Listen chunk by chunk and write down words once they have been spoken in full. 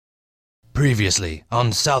Previously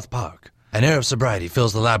on South Park, an air of sobriety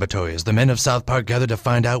fills the laboratory as the men of South Park gather to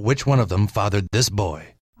find out which one of them fathered this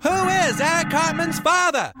boy. Who is Eric Cartman's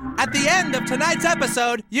father? At the end of tonight's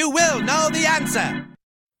episode, you will know the answer.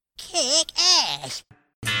 Kick ass.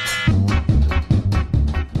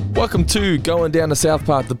 Welcome to Going Down to South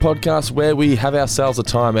Park, the podcast where we have ourselves a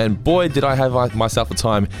time, and boy did I have myself a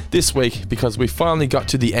time this week because we finally got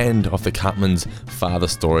to the end of the Cartman's father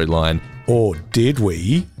storyline. Or did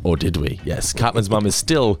we? Or did we? Yes, Cartman's mum is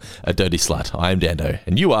still a dirty slut. I am Dando,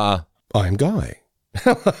 and you are... I'm Guy.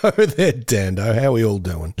 Hello there, Dando. How are we all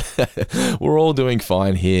doing? We're all doing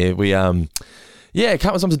fine here. Yeah,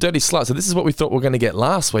 Cartman's mum's a dirty slut, so this is what we thought we were going to get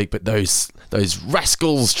last week, but those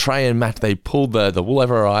rascals, Trey and Matt, they pulled the wool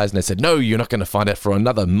over our eyes and they said, no, you're not going to find out for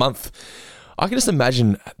another month. I can just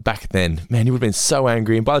imagine back then, man, you would have been so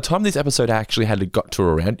angry, and by the time this episode actually had got to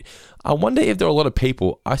around, I wonder if there were a lot of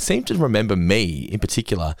people, I seem to remember me, in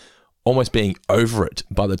particular, almost being over it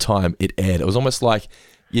by the time it aired. It was almost like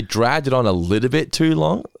you dragged it on a little bit too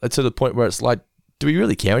long, to the point where it's like, do we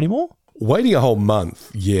really care anymore? Waiting a whole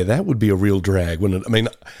month, yeah, that would be a real drag, wouldn't it? I mean,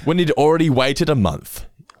 when you'd already waited a month.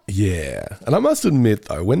 Yeah. And I must admit,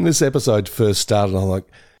 though, when this episode first started, I'm like,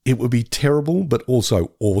 it would be terrible, but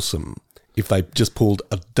also awesome if they just pulled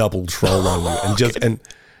a double troll on you and just... and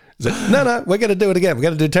said, no, we're going to do it again. We're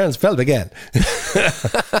going to do Terrence Phillip again.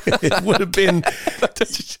 It would have been...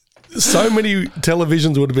 So many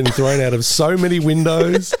televisions would have been thrown out of so many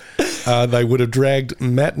windows. They would have dragged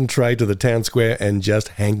Matt and Trey to the town square and just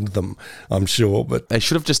hanged them, I'm sure. But they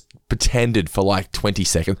should have just pretended for like 20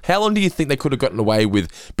 seconds. How long do you think they could have gotten away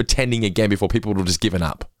with pretending again before people would have just given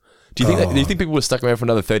up? Do you think people would have stuck around for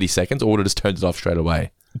another 30 seconds, or would have just turned it off straight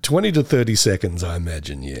away? 20 to 30 seconds, I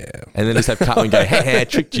imagine, yeah. And then just have Cartman go, hey, I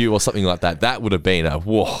tricked you, or something like that. That would have been a,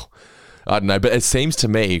 whoa. I don't know, but it seems to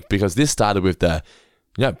me, because this started with the...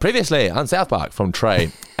 previously on South Park from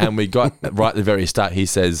Trey, and we got right at the very start, he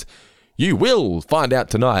says, you will find out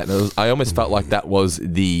tonight. And I almost felt like that was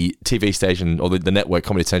the TV station or the network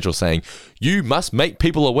Comedy Central saying, you must make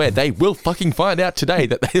people aware. They will fucking find out today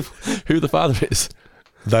that who the father is.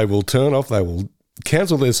 They will turn off, they will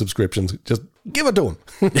cancel their subscriptions. Just give it to them.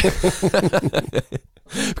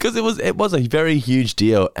 Because it was a very huge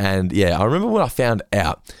deal. And yeah, I remember when I found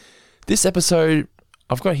out this episode,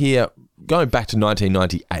 I've got here, going back to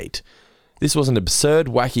 1998, this was an absurd,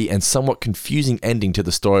 wacky, and somewhat confusing ending to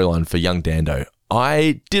the storyline for young Dando.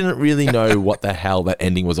 I didn't really know what the hell that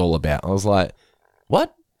ending was all about. I was like,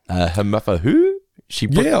 what? Her mother who?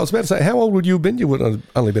 I was about to say, how old would you have been? You would have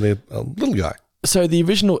only been a little guy. So the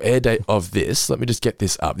original air date of this, let me just get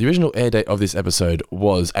this up. The original air date of this episode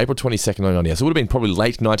was April 22nd, 1998. So it would have been probably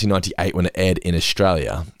late 1998 when it aired in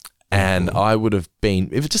Australia. And I would have been,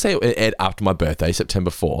 if it's just say it aired after my birthday, September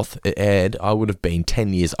 4th, it aired, I would have been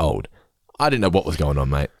 10 years old. I didn't know what was going on,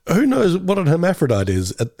 mate. Who knows what a hermaphrodite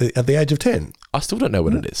is at the age of 10? I still don't know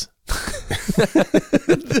what it is.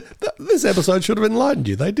 This episode should have enlightened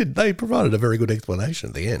you. They provided a very good explanation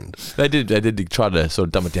at the end. They did try to sort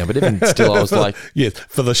of dumb it down, but even still, I was like... Yes,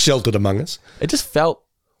 for the sheltered among us. It just felt...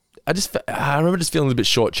 I remember just feeling a bit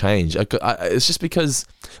shortchanged. It's just because...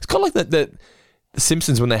 It's kind of like the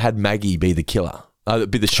Simpsons when they had Maggie be the killer,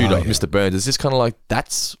 be the shooter, Mr. Burns. It's just kind of like,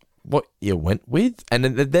 that's what you went with? And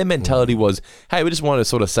then their mentality was, hey, we just want to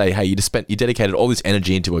sort of say, hey, you dedicated all this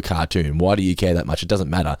energy into a cartoon. Why do you care that much? It doesn't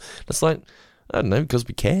matter. It's like, I don't know, because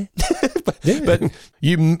we care. but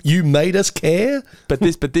you made us care. But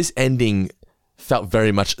this ending felt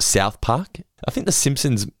very much South Park. I think The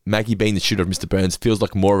Simpsons, Maggie being the shooter of Mr. Burns, feels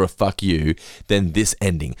like more of a fuck you than this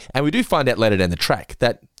ending. And we do find out later down the track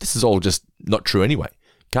that this is all just not true anyway.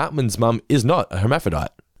 Cartman's mum is not a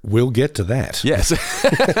hermaphrodite. We'll get to that. Yes,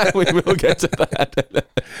 we will get to that.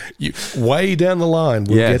 Way down the line,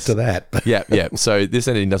 we'll get to that. Yeah. So this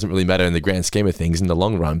ending doesn't really matter in the grand scheme of things in the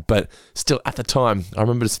long run. But still, at the time, I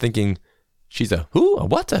remember just thinking, she's a who? A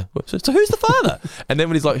what? So who's the father? And then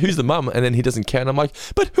when he's like, who's the mum? And then he doesn't care. And I'm like,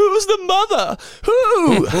 but who's the mother?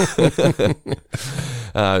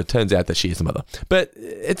 Who? Turns out that she is the mother. But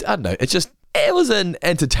I don't know. It was an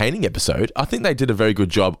entertaining episode. I think they did a very good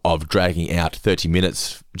job of dragging out 30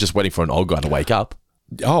 minutes just waiting for an old guy to wake up.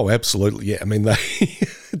 Oh, absolutely. Yeah. I mean,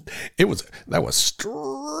 they were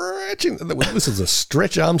stretching. This is a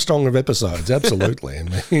Stretch Armstrong of episodes. Absolutely. I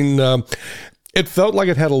mean, it felt like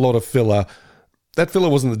it had a lot of filler. That filler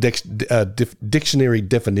wasn't the dictionary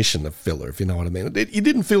definition of filler, if you know what I mean. You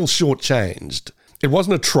didn't feel shortchanged. It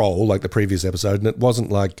wasn't a troll like the previous episode, and it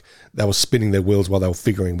wasn't like they were spinning their wheels while they were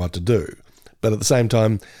figuring what to do. But at the same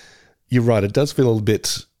time, you're right, it does feel a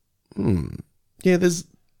bit, there's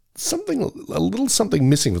a little something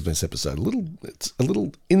missing with this episode. It's a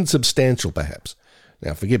little insubstantial, perhaps.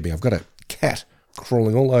 Now, forgive me, I've got a cat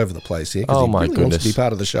crawling all over the place here. Oh, he my really goodness. wants to be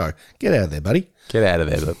part of the show. Get out of there, buddy. Get out of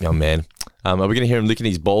there, young man. Are we going to hear him licking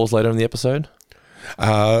his balls later in the episode?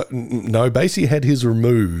 No, Basie had his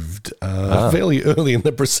removed fairly early in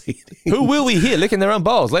the proceedings. Who will we hear licking their own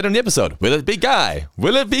balls later in the episode? Will it be Guy?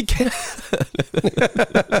 Will it be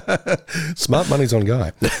Smart money's on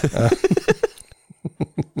Guy.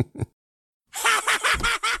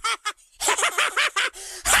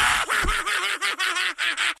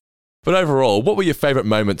 But overall, what were your favourite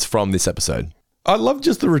moments from this episode? I love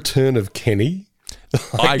just the return of Kenny.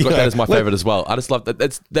 I got that as my favourite as well. I just love that.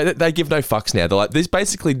 They give no fucks now. They're like,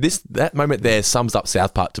 that moment there sums up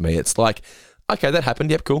South Park to me. It's like, okay, that happened.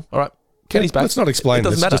 Yep, cool. All right. Kenny's back. Let's not explain it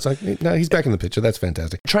doesn't this. matter. Just like, no, he's back in the picture. That's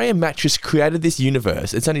fantastic. Trey and Matt just created this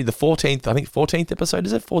universe. It's only the 14th episode,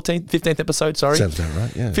 is it? 15th episode, sorry. Sounds about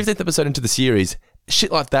right, yeah. 15th episode into the series.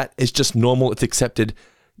 Shit like that is just normal. It's accepted.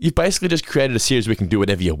 You've basically just created a series where you can do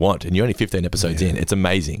whatever you want, and you're only 15 episodes in. It's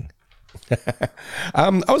amazing.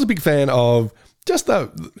 I was a big fan of just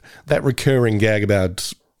that recurring gag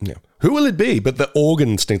about, who will it be? But the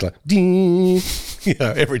organ stinks like, ding,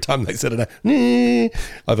 every time they said it.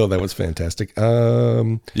 I thought that was fantastic.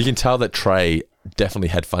 You can tell that Trey definitely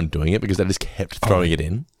had fun doing it because they just kept throwing it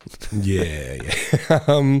in. Yeah.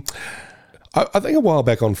 I think a while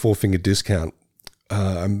back on Four Finger Discount,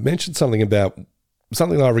 I mentioned something about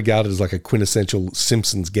something I regarded as like a quintessential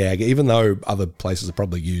Simpsons gag, even though other places have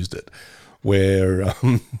probably used it, where I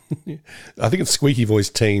think it's Squeaky Voice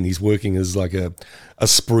Teen. He's working as like a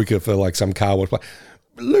spruiker for like some car wash.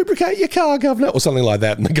 Lubricate your car, governor, or something like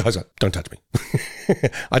that. And the guy's like, don't touch me.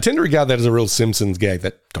 I tend to regard that as a real Simpsons gag,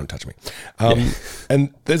 that don't touch me.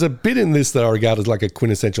 And there's a bit in this that I regard as like a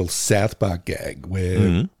quintessential South Park gag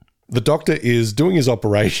where the doctor is doing his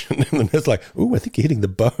operation and it's like, ooh, I think you're hitting the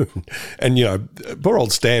bone. And, poor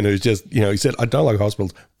old Stan, who's just, he said, I don't like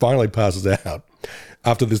hospitals, finally passes out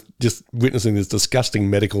after this, just witnessing this disgusting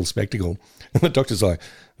medical spectacle. And the doctor's like,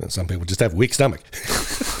 well, some people just have a weak stomach.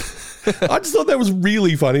 I just thought that was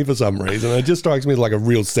really funny for some reason. It just strikes me as like a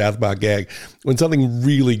real South Park gag when something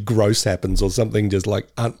really gross happens or something just like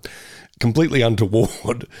completely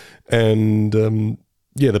untoward. And,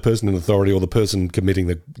 the person in authority or the person committing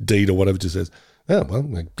the deed or whatever just says, oh,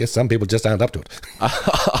 well, I guess some people just aren't up to it.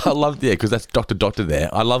 I love, because that's Doctor there.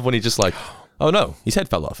 I love when he's just like, oh no, his head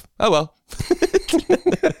fell off. Oh well.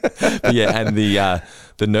 But and the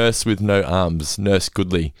nurse with no arms, Nurse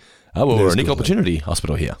Goodley. Oh, well, we're an equal opportunity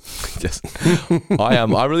hospital here. Yes.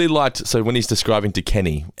 I really liked, so when he's describing to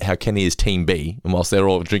Kenny how Kenny is Team B, and whilst they're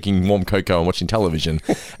all drinking warm cocoa and watching television,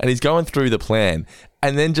 and he's going through the plan,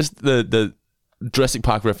 and then just the Jurassic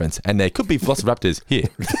Park reference, and there could be velociraptors here.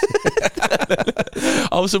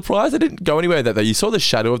 I was surprised they didn't go anywhere that you saw the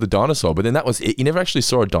shadow of the dinosaur, but then that was it. You never actually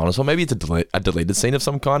saw a dinosaur. Maybe it's a deleted scene of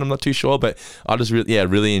some kind. I'm not too sure, but I just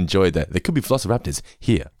really enjoyed that. There could be velociraptors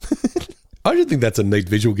here. I just think that's a neat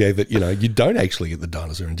visual gag that, you don't actually get the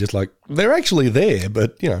dinosaur and just like, they're actually there,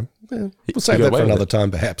 but, we'll save that for another time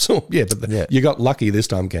perhaps. You got lucky this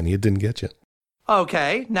time, Kenny. It didn't get you.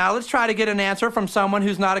 Okay, now let's try to get an answer from someone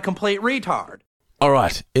who's not a complete retard. All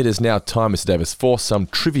right, it is now time, Mr. Davis, for some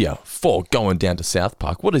trivia for going down to South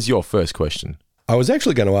Park. What is your first question? I was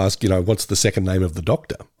actually going to ask, what's the second name of the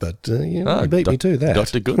doctor? But, you beat me to that.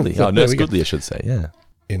 Dr. Goodley. Oh, Nurse Goodley, I should say, yeah.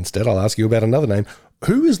 Instead, I'll ask you about another name.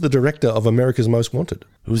 Who is the director of America's Most Wanted?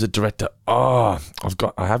 Who's the director? Oh,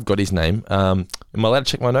 I have got his name. Am I allowed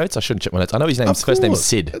to check my notes? I shouldn't check my notes. I know his name. His first name is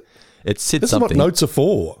Sid. It's Sid this something. This is what notes are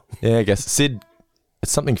for. Yeah, I guess. Sid,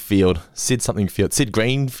 it's something Field. Sid something Field. Sid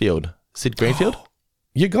Greenfield. Sid Greenfield?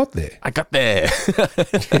 You got there. I got there.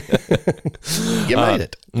 You made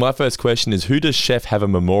it. My first question is, who does Chef have a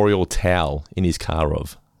memorial towel in his car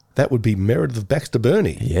of? That would be Meredith Baxter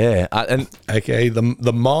Burney. Yeah. Okay,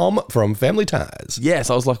 the mom from Family Ties. Yes,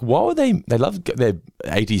 I was like, why would they love their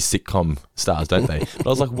 80s sitcom stars, don't they? But I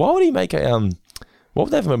was like, why would he make what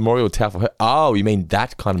would they have a memorial towel for her? Oh, you mean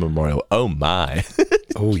that kind of memorial. Oh, my.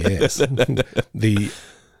 Oh, yes.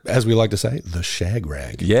 As we like to say, the shag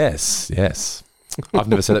rag. Yes. I've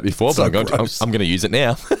never said that before, but I'm going to use it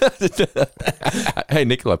now. Hey,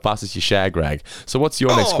 Nicola, pass us your shag rag. So what's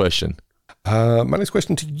your next question? My next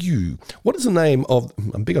question to you. What is the name of...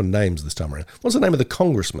 I'm big on names this time around. What's the name of the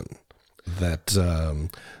congressman that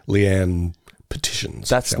Leanne petitions?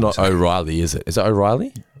 That's not O'Reilly, is it? Is it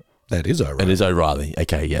O'Reilly? That is O'Reilly. It is O'Reilly.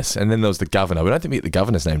 Okay, yes. And then there was the governor. We don't think we get the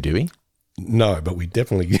governor's name, do we? No, but we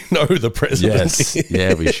definitely know the president. Yes.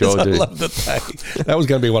 Yeah, we sure I do. love that was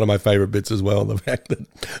going to be one of my favourite bits as well. The fact that,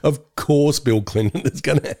 of course, Bill Clinton is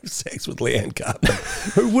going to have sex with Leanne Cartman.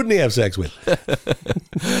 Who wouldn't he have sex with?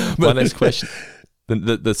 My next question.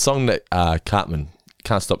 The song that Cartman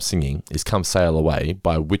can't stop singing is Come Sail Away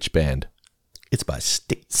by which band? It's by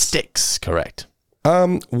Styx. Styx, correct.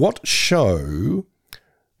 What show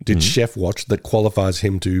did Chef watch that qualifies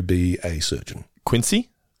him to be a surgeon? Quincy?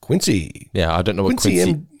 Quincy. Yeah, I don't know what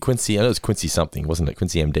Quincy Quincy, I know it was Quincy something, wasn't it?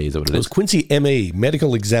 Quincy MD, is that what it It was Quincy ME,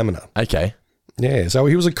 medical examiner. Okay. Yeah, so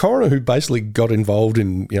he was a coroner who basically got involved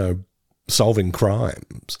in, solving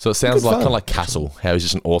crimes. So it sounds Good like fun. kind of like Castle, how he's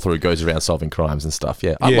just an author who goes around solving crimes and stuff.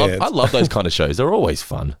 Yeah, I Yeah, love those kind of shows. They're always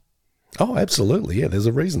fun. Oh, absolutely. Yeah, there's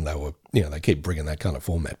a reason they were, they keep bringing that kind of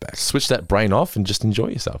format back. Switch that brain off and just enjoy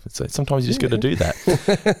yourself. Sometimes you just got to do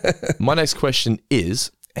that. My next question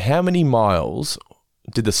is, how many miles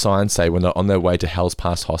did the sign say when they're on their way to Hell's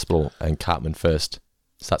Pass Hospital and Cartman first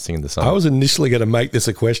start singing the song? I was initially going to make this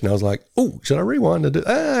a question. I was like, oh, should I rewind and do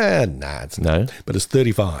nah, it's No. not. But it's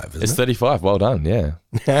 35, isn't It's 35. Well done, yeah.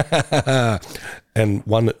 it? And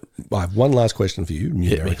I have one last question for you,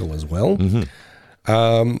 numerical as well.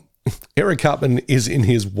 Mm-hmm. Eric Cartman is in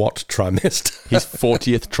his what trimester? His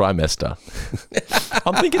 40th trimester.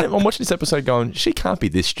 I'm watching this episode going, she can't be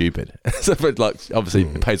this stupid. So, but obviously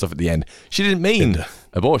it pays off at the end. She didn't mean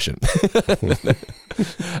abortion.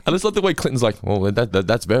 And it's like the way Clinton's like, well,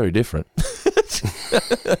 that's very different.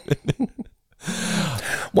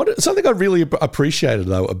 Something I really appreciated,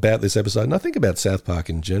 though, about this episode, and I think about South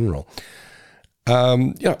Park in general,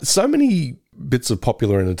 so many bits of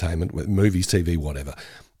popular entertainment, movies, TV, whatever,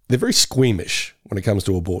 they're very squeamish when it comes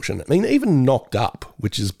to abortion. I mean, even Knocked Up,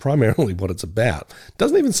 which is primarily what it's about,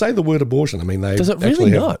 doesn't even say the word abortion. I mean, they Does it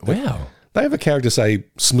actually really have, not? Wow. They have a character say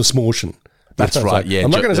smortion. That's It's right, like, yeah.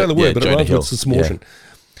 I'm not going to say the word, but it Jonah rhymes Hill. with smortion.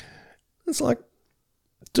 It's like,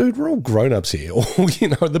 dude, we're all grown-ups here. Or,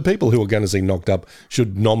 the people who are going to see Knocked Up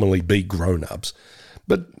should nominally be grown-ups.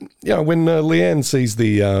 But, when Leanne sees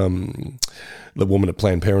the woman at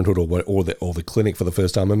Planned Parenthood or the clinic for the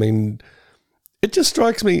first time, I mean, it just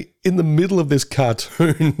strikes me in the middle of this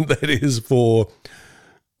cartoon that is for,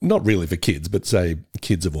 not really for kids, but say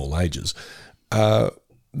kids of all ages,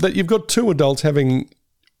 that you've got two adults having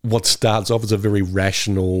what starts off as a very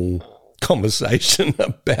rational conversation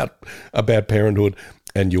about parenthood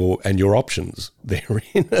and your options therein.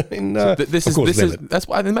 I mean, that's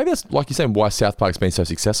why, maybe that's like you're saying why South Park's been so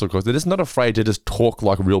successful, because they're just not afraid to just talk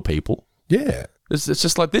like real people. Yeah. It's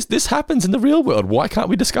just like this happens in the real world. Why can't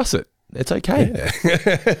we discuss it? It's okay.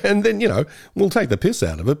 Yeah. And then, we'll take the piss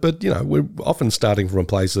out of it, but, we're often starting from a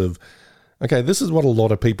place of, okay, this is what a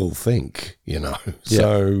lot of people think,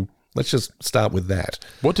 So let's just start with that.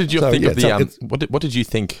 What did you think of the what did you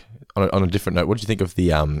think on a different note? What did you think of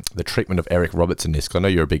the treatment of Eric Roberts in this? Because I know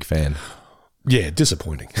you're a big fan. Yeah,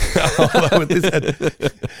 disappointing. Although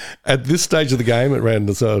at this stage of the game, around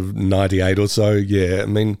the sort of 98 or so, yeah, I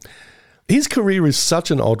mean, his career is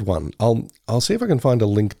such an odd one. I'll see if I can find a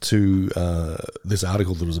link to this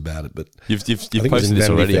article that was about it. But you've posted this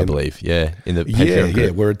already, I believe. Yeah, in the Patreon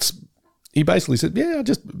group. Where he basically said,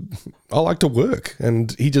 I like to work,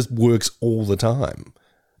 and he just works all the time,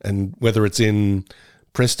 and whether it's in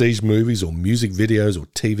prestige movies or music videos or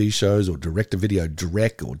TV shows or direct-to-video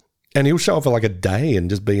direct, and he'll show up for like a day and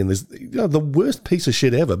just be in this, the worst piece of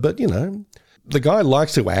shit ever. But the guy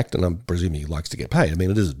likes to act, and I'm presuming he likes to get paid. I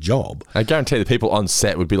mean, it is a job. I guarantee the people on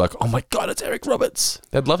set would be like, "Oh my god, it's Eric Roberts!"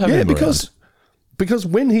 They'd love having him around. Because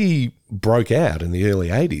when he broke out in the early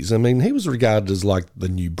 80s, I mean, he was regarded as like the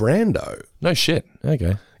new Brando. No shit.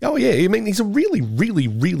 Okay. Oh, yeah. I mean, he's a really, really,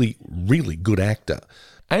 really, really good actor.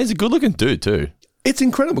 And he's a good-looking dude, too. It's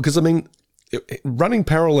incredible because, I mean, running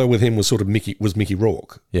parallel with him was Mickey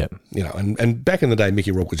Rourke. Yeah. And back in the day,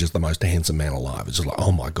 Mickey Rourke was just the most handsome man alive. It's just like,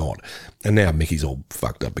 oh, my God. And now Mickey's all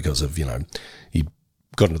fucked up because of, he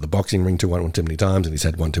got into the boxing ring one too many times and he's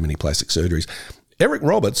had one too many plastic surgeries. Eric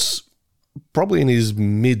Roberts, probably in his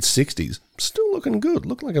mid-60s, still looking good,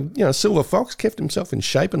 looking like a silver fox, kept himself in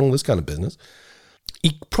shape and all this kind of business.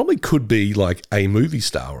 He probably could be like a movie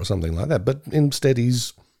star or something like that, but instead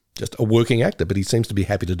he's just a working actor, but he seems to be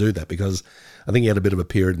happy to do that because I think he had a bit of a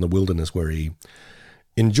period in the wilderness where he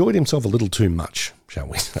enjoyed himself a little too much, shall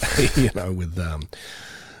we say, with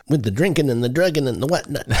the drinking and the drugging and the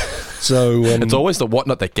whatnot. So it's always the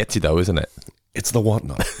whatnot that gets you, though, isn't it? It's the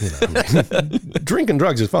whatnot. Drink and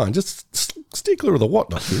drugs is fine. Just steer clear of the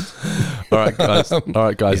whatnot, kids. All right,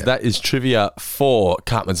 guys. Yeah. That is trivia for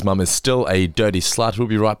Cartman's Mum is still a dirty slut. We'll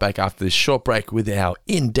be right back after this short break with our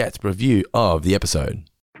in-depth review of the episode.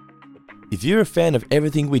 If you're a fan of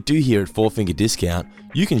everything we do here at Four Finger Discount,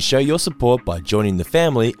 you can show your support by joining the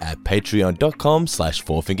family at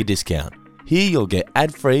patreon.com/fourfingerdiscount. Here you'll get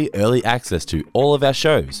ad-free early access to all of our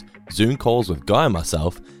shows, Zoom calls with Guy and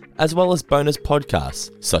myself, as well as bonus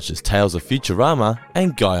podcasts such as Tales of Futurama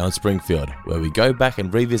and Guy on Springfield, where we go back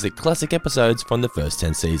and revisit classic episodes from the first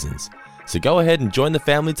 10 seasons. So go ahead and join the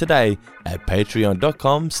family today at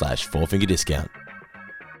patreon.com/fourfingerdiscount.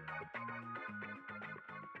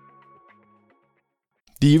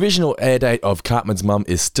 The original air date of Cartman's Mum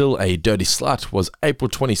is Still a Dirty Slut was April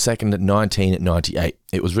 22nd, 1998.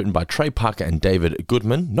 It was written by Trey Parker and David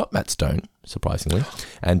Goodman, not Matt Stone, surprisingly,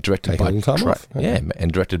 and directed by Trey. Yeah,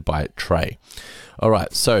 and directed by Trey. All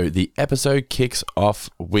right, so the episode kicks off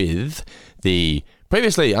with the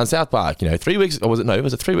previously on South Park, 3 weeks, or was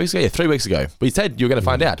it 3 weeks ago? Yeah, 3 weeks ago. We said you were going to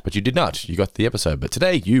find out, but you did not. You got the episode, but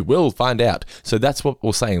today you will find out. So that's what we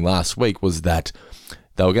were saying last week, was that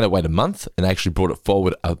they were going to wait a month and actually brought it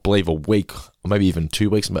forward, I believe, a week or maybe even 2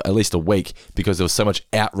 weeks, but at least a week, because there was so much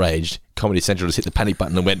outrage. Comedy Central just hit the panic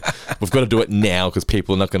button and went, we've got to do it now because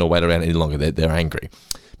people are not going to wait around any longer. They're angry.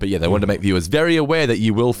 But yeah, they wanted to make viewers very aware that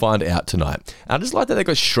you will find out tonight. And I just like that they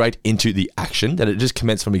go straight into the action, that it just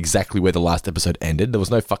commenced from exactly where the last episode ended. There was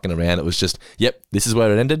no fucking around. It was just, yep, this is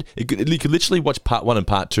where it ended. You could literally watch part 1 and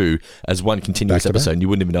part 2 as one continuous episode and you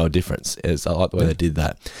wouldn't even know a difference. I like the way they did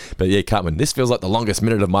that. But yeah, Cartman, this feels like the longest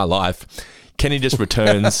minute of my life. Kenny just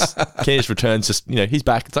returns. He's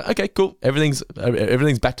back. It's like, okay, cool. Everything's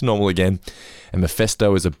back to normal again. And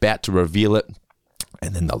Mephisto is about to reveal it.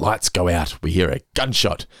 And then the lights go out. We hear a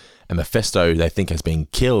gunshot. And Mephisto, they think, has been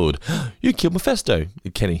killed. You killed Mephisto.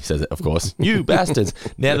 Kenny says it, of course. You bastards.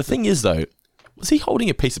 Now, the thing is, though, was he holding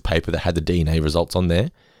a piece of paper that had the DNA results on there?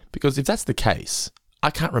 Because if that's the case, I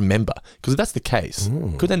can't remember. Because if that's the case,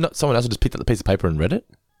 could then not someone else have just picked up the piece of paper and read it?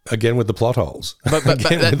 Again with the plot holes. But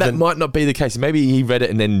that might not be the case. Maybe he read it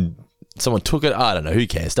and then someone took it. I don't know. Who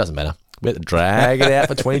cares? Doesn't matter. We had to drag it out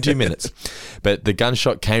for 22 minutes. But the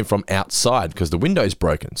gunshot came from outside because the window's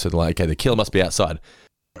broken. So they're like, okay, the killer must be outside.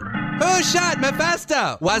 Who shot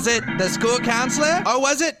Mephisto? Was it the school counselor? Or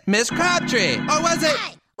was it Miss Crabtree? Or was it...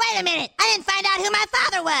 Hey, wait a minute. I didn't find out who my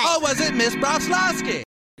father was. Or was it Miss Brofslavsky?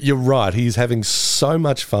 You're right. He's having so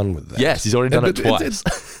much fun with that. Yes, he's already done it twice.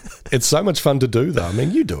 It's so much fun to do, though. I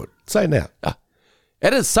mean, you do it. Say it now.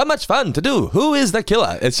 It is so much fun to do. Who is the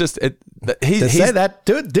killer? It's just say that.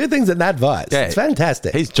 Do things in that voice. Yeah, it's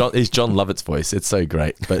fantastic. He's John Lovett's voice. It's so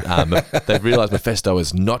great. But they've realised Mephisto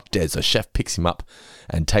is not dead, so Chef picks him up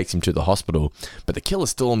and takes him to the hospital. But the killer's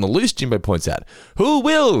still on the loose. Jimbo points out. Who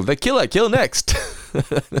will the killer kill next?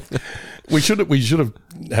 We should have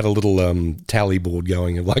had a little tally board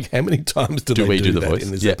going of like how many times do we do the voice in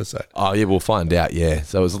this episode? Oh yeah, we'll find out. Yeah,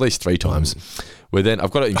 so it was at least 3 times. Well, then I've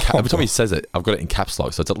got it every time he says it, I've got it in caps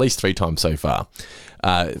lock, so it's at least 3 times so far.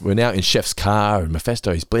 We're now in Chef's car, and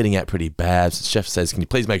Mephisto is bleeding out pretty bad. So Chef says, "Can you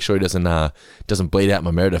please make sure he doesn't bleed out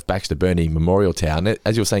my Meredith Baxter Burney memorial towel?" And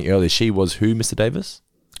as you were saying earlier, she was who, Mr. Davis?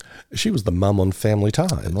 She was the mum on Family Ties.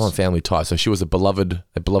 The mum on Family Ties. So she was a beloved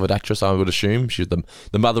actress, I would assume. She was the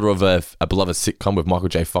mother of a beloved sitcom with Michael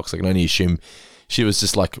J. Fox. I can only assume she was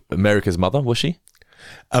just like America's mother, was she?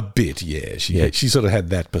 A bit, yeah. She sort of had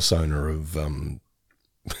that persona of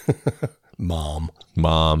mom.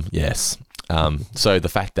 Mom, yes. So the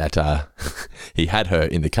fact that he had her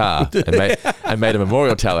in the car and made a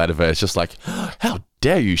memorial towel out of her, it's just like, how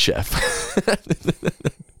dare you, Chef?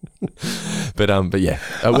 But yeah,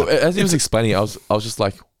 as he was explaining, I was just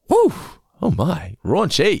like, whoo, oh my,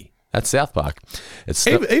 raunchy. That's South Park. It's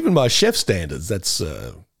even by Chef standards, that's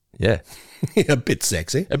yeah, a bit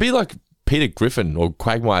sexy. It'd be like Peter Griffin or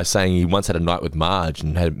Quagmire saying he once had a night with Marge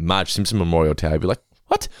and had Marge Simpson memorial towel. He'd be like,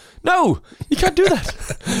 what? No, you can't do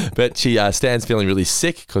that. But Stan's feeling really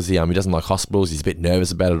sick because he doesn't like hospitals. He's a bit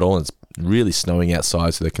nervous about it all, and it's really snowing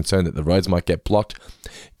outside, so they're concerned that the roads might get blocked.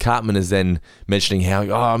 Cartman is then mentioning how,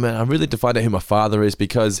 oh man, I really need to find out who my father is,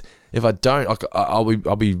 because if I don't,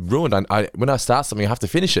 I'll be ruined. When I start something, I have to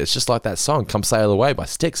finish it. It's just like that song, "Come Sail Away" by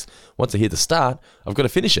Styx. Once I hear the start, I've got to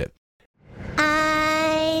finish it.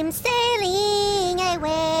 I'm sailing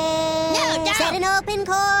away. No, don't. Set an open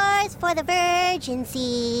course for the Virgin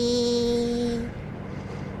Sea.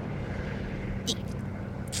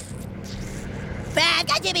 I've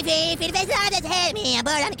got to be free to face all that's ahead of me. I'm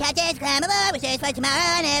bored on the couches, climb aboard, we search for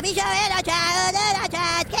tomorrow, and every show and I'll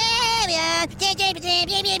try to carry on. Gathering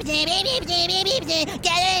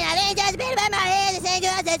all in just a bit about my head, the same to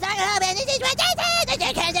us, it's like a hope, and this is what they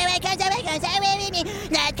say. Comes away with me.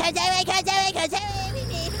 Not comes away with me. Comes away with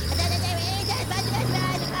me.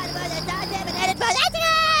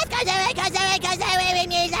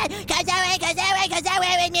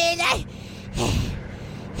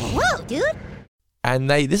 And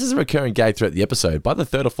this is a recurring gag throughout the episode. By the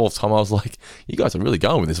third or fourth time, I was like, you guys are really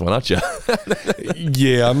going with this one, aren't you?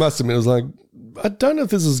 Yeah, I must admit, I was like, I don't know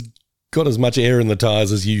if this has got as much air in the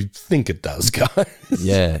tires as you think it does, guys.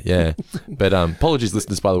 Yeah. But apologies,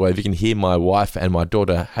 listeners, by the way, if you can hear my wife and my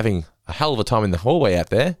daughter having a hell of a time in the hallway out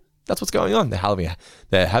there, that's what's going on.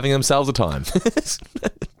 They're having themselves a time.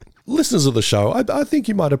 Listeners of the show, I think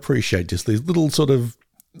you might appreciate just these little sort of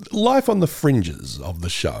life on the fringes of the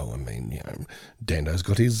show. I mean, Dando's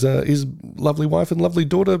got his lovely wife and lovely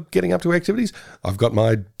daughter getting up to activities. I've got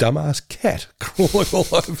my dumbass cat crawling all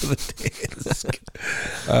over the desk.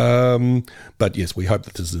 But yes, we hope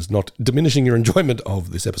that this is not diminishing your enjoyment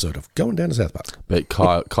of this episode of Going Down to South Park. But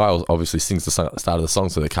Kyle obviously sings the song at the start of the song,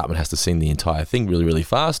 so that Cartman has to sing the entire thing really, really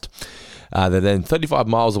fast. They're then 35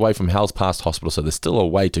 miles away from Hal's Past Hospital, so there's still a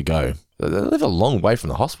way to go. They live a long way from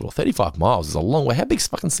the hospital. 35 miles is a long way. How big's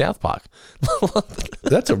fucking South Park?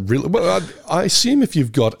 That's a really... Well, I assume if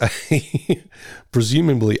you've got a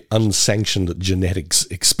presumably unsanctioned genetics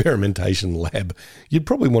experimentation lab, you'd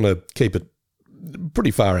probably want to keep it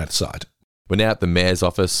pretty far out of sight. We're now at the mayor's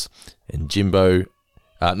office, and Jimbo...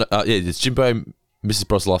 it's Jimbo, Mrs.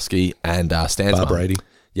 Broslowski, and Stan's Bar mum. Brady.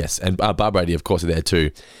 Yes, and Bar Brady, of course, are there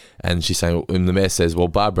too. And she's saying, and the mayor says, well,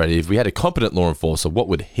 Bar Brady, if we had a competent law enforcer, what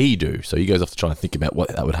would he do? So he goes off to try and think about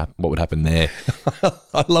what would happen there.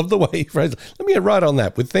 I love the way he phrased it. Let me get right on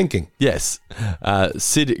that with thinking. Yes.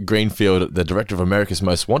 Sid Greenfield, the director of America's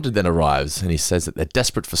Most Wanted, then arrives, and he says that they're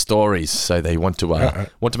desperate for stories, so they want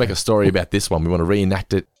to make a story about this one. We want to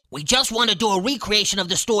reenact it. We just want to do a recreation of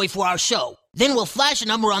the story for our show. Then we'll flash a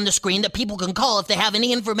number on the screen that people can call if they have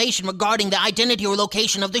any information regarding the identity or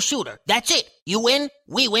location of the shooter. That's it. You win,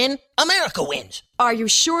 we win, America wins. Are you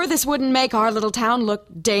sure this wouldn't make our little town look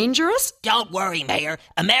dangerous? Don't worry, Mayor.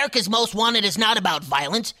 America's Most Wanted is not about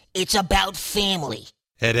violence. It's about family.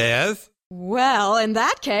 It is? Well, in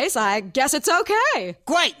that case, I guess it's okay.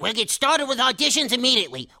 Great. We'll get started with auditions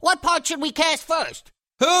immediately. What part should we cast first?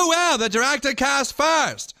 Who will the director cast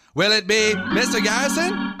first? Will it be Mr.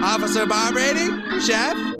 Garrison, Officer Bar Brady,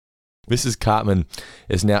 Chef? Mrs. Cartman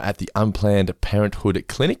is now at the Unplanned Parenthood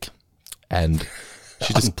Clinic, and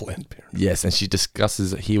she just Unplanned Parenthood. Yes, and she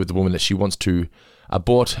discusses here with the woman that she wants to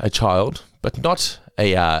abort a child, but not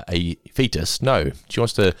a fetus. No, she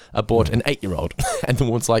wants to abort an 8-year-old. And the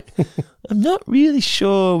woman's like, I'm not really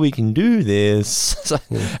sure we can do this.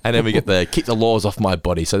 And then we get the keep the laws off my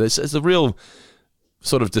body. So there's a real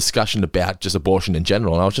sort of discussion about just abortion in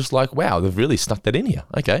general. And I was just like, wow, they've really snuck that in here.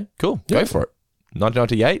 Okay, cool. Go for it.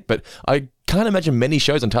 1998, but I can't imagine many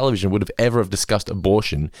shows on television would have ever discussed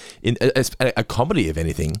abortion in a comedy of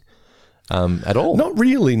anything at all. Not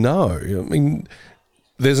really, no. I mean,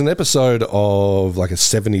 there's an episode of like a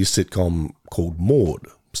 70s sitcom called Maude,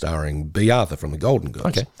 starring B. Arthur from the Golden Girls.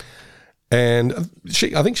 Okay. And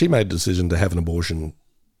I think she made a decision to have an abortion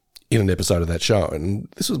in an episode of that show. And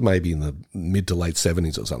this was maybe in the mid to late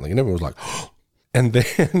 70s or something. And everyone was like, oh. And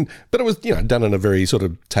then, but it was, done in a very sort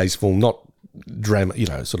of tasteful, not drama,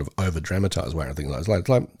 sort of over dramatized way or anything like that. It's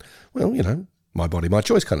like, well, my body, my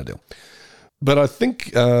choice kind of deal. But I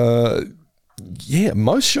think,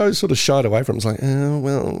 most shows sort of shied away from it. It's like, oh,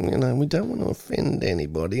 well, we don't want to offend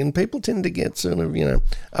anybody. And people tend to get sort of,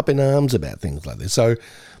 up in arms about things like this. So,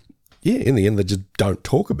 in the end, they just don't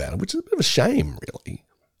talk about it, which is a bit of a shame, really.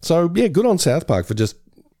 So, good on South Park for just,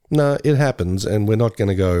 no, it happens, and we're not going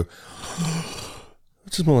to go,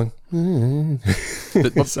 it's just more like,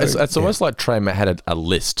 it's almost like Trey had a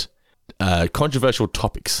list, controversial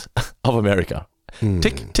topics of America.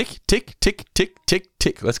 Tick, tick, tick, tick, tick, tick,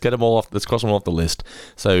 tick. Let's get them all off. Let's cross them off the list.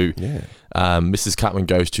 So, Mrs. Cartman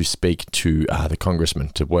goes to speak to the congressman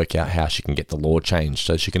to work out how she can get the law changed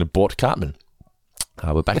so she can abort Cartman.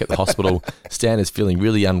 We're back at the hospital. Stan is feeling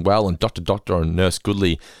really unwell, and Doctor and Nurse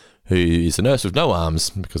Goodley, who is a nurse with no arms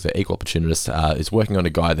because they're equal opportunists, is working on a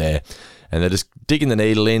guy there. And they're just digging the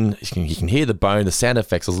needle in. You can hear the bone, the sound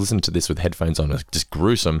effects. I was listening to this with headphones on. It's just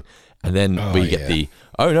gruesome. And then we get the,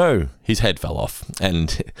 oh no, his head fell off.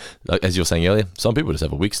 And as you were saying earlier, some people just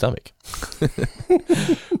have a weak stomach.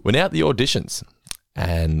 We're now at the auditions.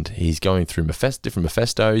 And he's going through different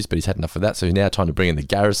Mephistos, but he's had enough of that. So he's now trying to bring in the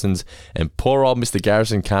Garrisons. And poor old Mr.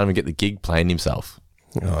 Garrison can't even get the gig playing himself.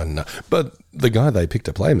 Oh, no. But the guy they picked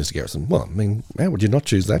to play Mr. Garrison, well, I mean, how would you not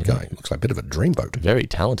choose that guy? He looks like a bit of a dreamboat. Very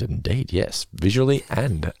talented indeed, yes. Visually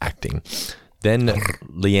and acting. Then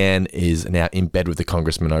Leanne is now in bed with the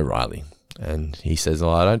Congressman O'Reilly. And he says,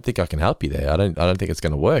 I don't think I can help you there. I don't think it's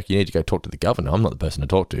going to work. You need to go talk to the governor. I'm not the person to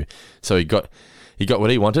talk to. So he got what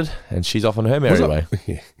he wanted, and she's off on her merry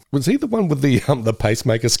way. Was he the one with the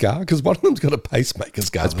pacemaker scar? Because one of them's got a pacemaker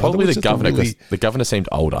scar. It's probably the governor, because the governor seemed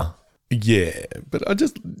older. Yeah, but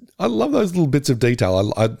I love those little bits of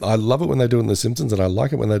detail. I love it when they do it in The Simpsons, and I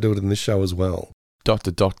like it when they do it in this show as well.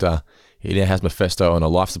 Doctor, he now has Mephisto on a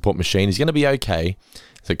life support machine. He's going to be okay.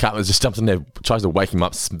 So Cartman just jumps in there, tries to wake him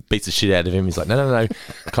up, beats the shit out of him. He's like, no.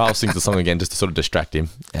 Kyle sings the song again just to sort of distract him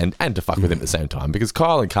and to fuck with him at the same time. Because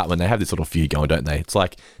Kyle and Cartman, they have this little feud going, don't they? It's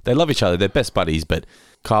like they love each other. They're best buddies, but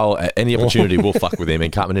Kyle, at any opportunity, will fuck with him,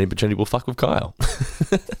 and Cartman, at any opportunity, will fuck with Kyle.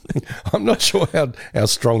 I'm not sure how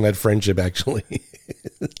strong that friendship actually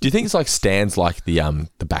is. Do you think it's like Stan's like the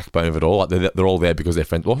backbone of it all? Like they're all there because they're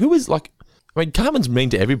friends? Well, who is like... I mean, Cartman's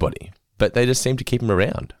mean to everybody, but they just seem to keep him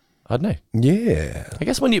around. I don't know. Yeah. I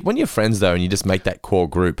guess when you're friends, though, and you just make that core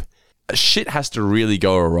group, shit has to really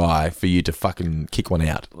go awry for you to fucking kick one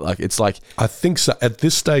out. Like, it's like... I think so. At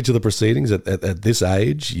this stage of the proceedings, at this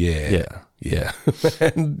age, yeah.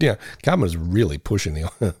 And, yeah, Cartman's really pushing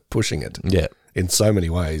it. Yeah. In so many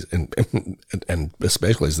ways, and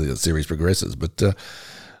especially as the series progresses. But,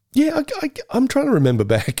 yeah, I'm trying to remember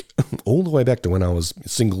back, all the way back to when I was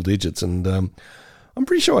single digits, and... I'm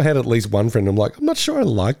pretty sure I had at least one friend. I'm like, I'm not sure I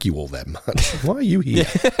like you all that much. Why are you here?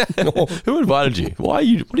 Who invited you? What are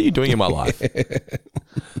you doing in my life?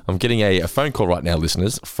 I'm getting a phone call right now,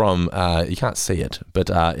 listeners, from, you can't see it, but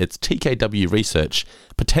it's TKW Research,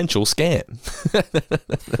 potential scam.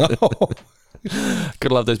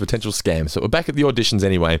 Gotta love those potential scams. So we're back at the auditions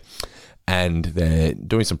anyway, and they're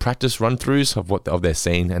doing some practice run-throughs of their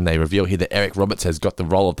scene, and they reveal here that Eric Roberts has got the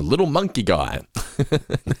role of the little monkey guy.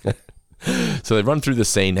 So they run through the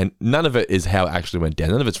scene, and none of it is how it actually went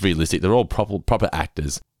down. None of it's realistic. They're all proper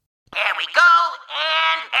actors. There we go,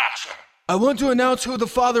 and action. I want to announce who the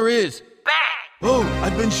father is. Bang! Oh,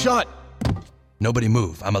 I've been shot. Nobody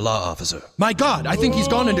move. I'm a law officer. My God, I think he's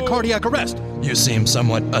gone into cardiac arrest. You seem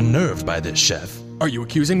somewhat unnerved by this, Chef. Are you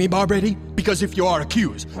accusing me, Bob Brady? Because if you are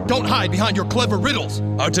accused, don't hide behind your clever riddles.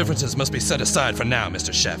 Our differences must be set aside for now,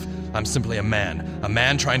 Mr. Chef. I'm simply a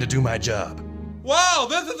man trying to do my job. Wow,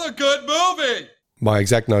 this is a good movie. My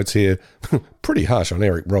exact notes here, pretty harsh on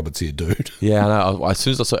Eric Roberts here, dude. Yeah, I know. As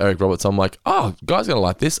soon as I saw Eric Roberts, I'm like, oh, guy's going to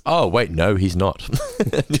like this. Oh, wait, no, he's not.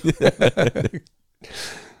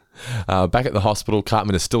 Back at the hospital,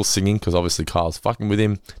 Cartman is still singing because obviously Kyle's fucking with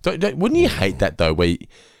him. Wouldn't you hate that, though, where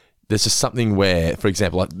there's just something where, for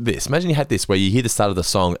example, like this. Imagine you had this where you hear the start of the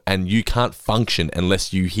song and you can't function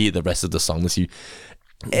unless you hear the rest of the song,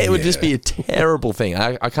 It would just be a terrible thing.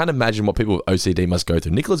 I can't imagine what people with OCD must go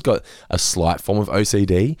through. Nicola's got a slight form of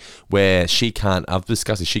OCD where I've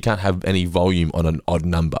discussed this, she can't have any volume on an odd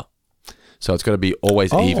number. So it's got to be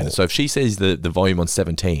always even. So if she says the volume on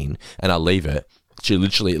 17 and I leave it, she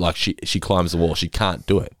literally, like, she climbs the wall. She can't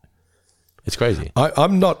do it. It's crazy.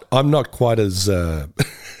 I'm not quite as...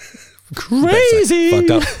 crazy!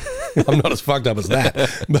 Fucked up. I'm not as fucked up as that.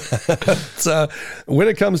 But when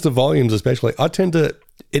it comes to volumes especially, I tend to...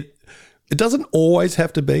 It doesn't always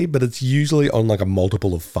have to be, but it's usually on like a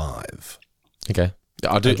multiple of 5. Okay.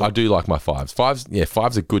 I do like my 5s.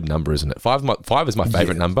 5's a good number, isn't it? 5 is my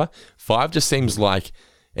favourite number. 5 just seems like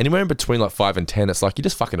anywhere in between like 5 and 10, it's like you're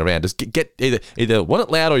just fucking around. Just get either want it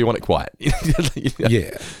loud or you want it quiet.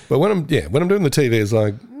 Yeah. But when I'm doing the TV, it's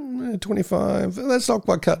like 25. That's not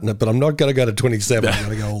quite cutting it, but I'm not going to go to 27. I'm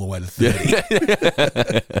going to go all the way to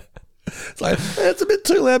 30. It's like, it's a bit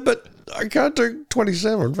too loud, but I can't do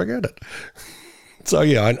 27. Forget it. So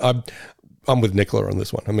yeah, I'm with Nicola on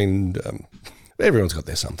this one. I mean, everyone's got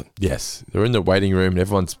their something. Yes, they're in the waiting room and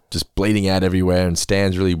everyone's just bleeding out everywhere, and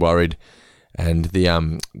Stan's really worried. And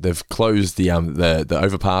they've closed the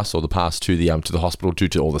overpass or the pass to the hospital due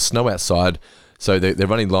to all the snow outside. So they're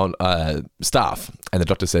running low on staff, and the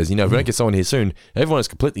doctor says, if we don't get someone here soon, everyone is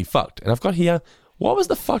completely fucked. And I've got here, why was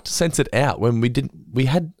the fucked censored out when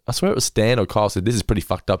I swear it was Stan or Kyle said, this is pretty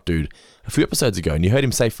fucked up, dude, a few episodes ago, and you heard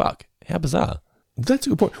him say fuck. How bizarre. That's a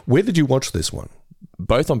good point. Where did you watch this one?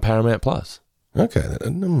 Both on Paramount Plus. Okay,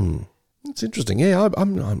 that's interesting. Yeah,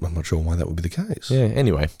 I'm not sure why that would be the case. Yeah,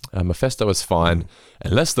 anyway, Mephisto is fine,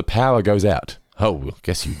 unless the power goes out. Oh, I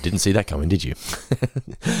guess you didn't see that coming, did you?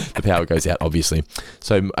 The power goes out, obviously.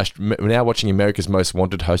 So we're now watching America's Most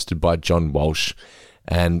Wanted, hosted by John Walsh.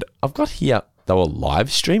 And I've got here, they were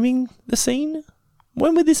live streaming the scene.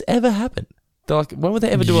 When would this ever happen? When would they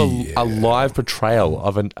ever do a live portrayal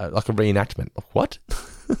of a reenactment? What?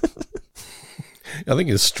 I think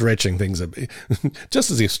you're stretching things a bit.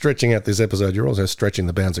 Just as you're stretching out this episode, you're also stretching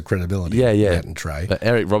the bounds of credibility. Yeah. Matt and Trey. But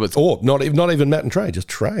Eric Roberts. Or not even Matt and Trey, just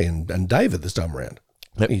Trey and David this time around.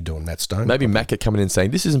 What are you doing, Matt Stone? Maybe Matt kept coming in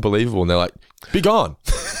saying, this isn't believable. And they're like, be gone.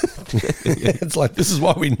 It's like, this is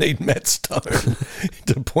why we need Matt Stone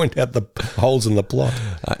to point out the holes in the plot.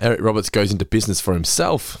 Eric Roberts goes into business for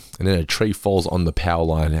himself, and then a tree falls on the power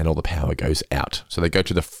line and all the power goes out. So they go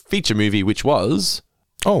to the feature movie, which was...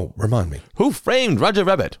 Oh, remind me. Who Framed Roger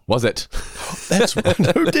Rabbit? Was it? That's right.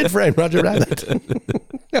 Who did frame Roger Rabbit?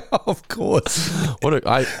 Of course. It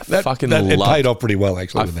paid off pretty well,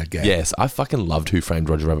 actually, with that game. Yes, I fucking loved Who Framed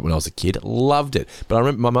Roger Rabbit when I was a kid. Loved it. But I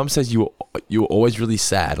remember my mum says you were always really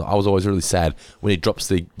sad. I was always really sad when he drops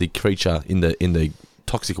the creature in the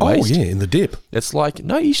toxic waste. Oh, yeah, in the dip. It's like,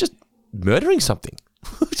 no, he's just murdering something.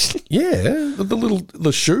 Yeah,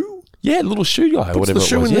 the shoe? Yeah, the little shoe guy or whatever the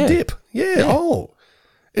shoe it was. in the dip. Yeah, oh.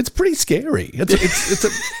 It's pretty scary.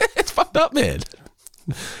 It's fucked up, man.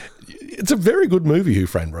 It's a very good movie, Who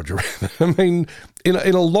Framed Roger Rabbit. I mean, in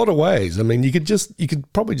a lot of ways. I mean, you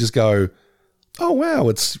could probably just go, oh wow,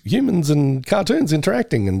 it's humans and cartoons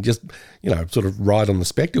interacting, and just sort of ride on the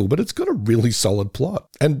spectacle. But it's got a really solid plot,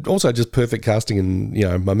 and also just perfect casting.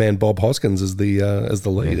 And my man Bob Hoskins as the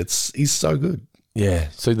lead. He's so good. Yeah.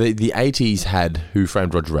 So the 80s had Who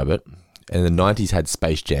Framed Roger Rabbit. And the 90s had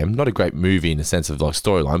Space Jam. Not a great movie in the sense of like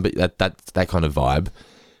storyline, but that's that kind of vibe.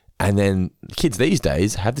 And then kids these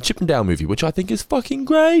days have the Chip and Dale movie, which I think is fucking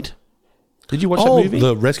great. Did you watch that movie?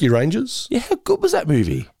 The Rescue Rangers? Yeah, how good was that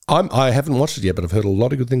movie? I haven't watched it yet, but I've heard a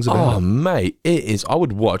lot of good things about it. Oh, mate, it is. I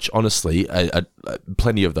would watch, honestly,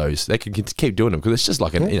 plenty of those. They can keep doing them because it's just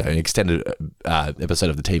like an extended episode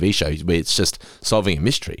of the TV show where it's just solving a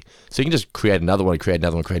mystery. So you can just create another one.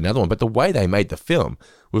 But the way they made the film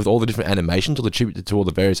with all the different animations, all the tribute to all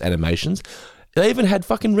the various animations, they even had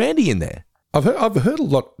fucking Randy in there. I've heard a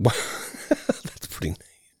lot. That's pretty.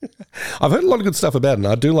 I've heard a lot of good stuff about it, and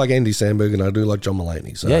I do like Andy Samberg and I do like John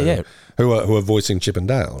Mulaney. So yeah. Who are voicing Chip and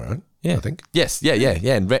Dale, right? Yeah. I think. Yes, yeah.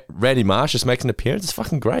 And Randy Marsh just makes an appearance. It's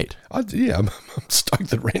fucking great. I'm stoked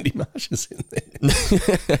that Randy Marsh is in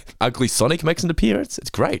there. Ugly Sonic makes an appearance. It's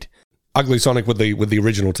great. Ugly Sonic with the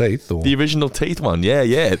original teeth, or the original teeth one, yeah.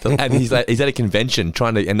 And he's at a convention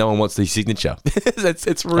and no one wants the signature.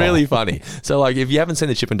 it's really funny. So like, if you haven't seen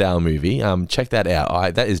the Chip and Dale movie, check that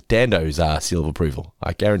out. That is Dando's seal of approval.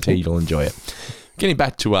 I guarantee you'll enjoy it. Getting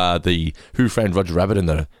back to the Who Framed Roger Rabbit and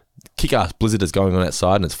the kick-ass blizzard is going on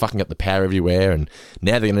outside and it's fucking up the power everywhere, and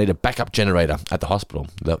now they're going to need a backup generator at the hospital.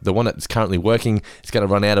 The one that's currently working is going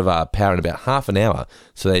to run out of power in about half an hour.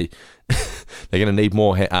 So they're going to need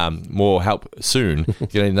more help soon. You're going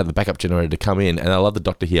to need another backup generator to come in, and I love the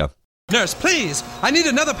doctor here. Nurse, please! I need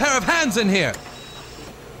another pair of hands in here!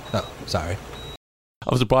 Oh, sorry. I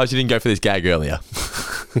was surprised you didn't go for this gag earlier.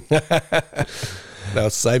 I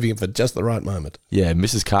was saving it for just the right moment. Yeah,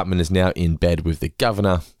 Mrs. Cartman is now in bed with the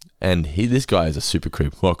governor, and this guy is a super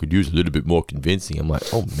creep. I could use a little bit more convincing. I'm like,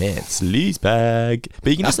 oh man, sleazebag. But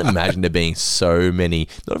you can just imagine there being so many,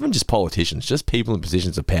 not even just politicians, just people in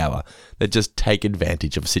positions of power that just take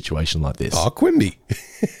advantage of a situation like this. Oh, Quimby.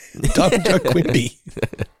 Diamond Joe Quimby.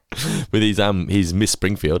 With his Miss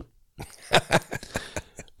Springfield.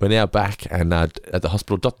 We're now back and at the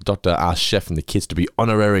hospital. Doctor asks Chef and the kids to be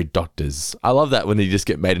honorary doctors. I love that when you just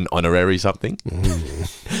get made an honorary something.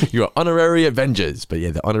 You're honorary Avengers, but yeah,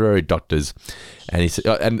 the honorary doctors. And he said,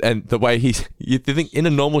 and the way you think in a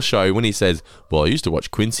normal show when he says, "Well, I used to watch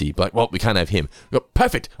Quincy," but like, well, we can't have him. Go,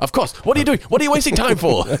 perfect, of course. What are you doing? What are you wasting time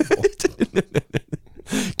for?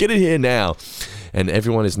 Get in here now. And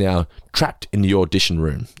everyone is now trapped in the audition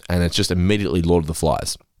room, and it's just immediately Lord of the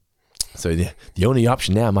Flies. So the only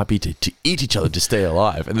option now might be to eat each other to stay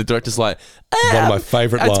alive. And the director's like, one of my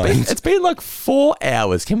favourite lines. It's been like 4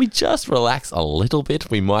 hours. Can we just relax a little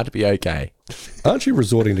bit? We might be okay. Aren't you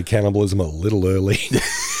resorting to cannibalism a little early?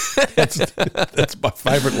 That's my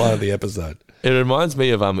favourite line of the episode. It reminds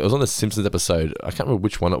me of it was on the Simpsons episode. I can't remember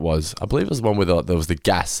which one it was. I believe it was the one where there was the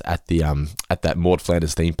gas at the at that Maud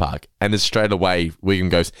Flanders theme park, and then straight away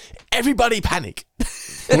Wiggum goes, "Everybody panic!"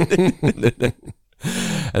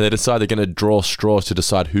 And they decide they're going to draw straws to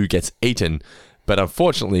decide who gets eaten, but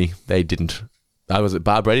unfortunately they didn't.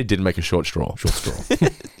 Barb Brady didn't make a short straw.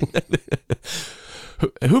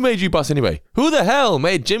 Who made you bus anyway? Who the hell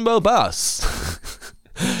made Jimbo bus?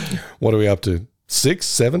 What are we up to? 6,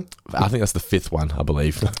 7? I think that's the 5th one, I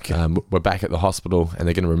believe. Okay. We're back at the hospital and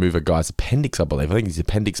they're going to remove a guy's appendix, I believe. I think his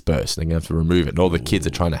appendix burst and they're going to have to remove it. And all the kids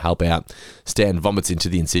are trying to help out. Stan vomits into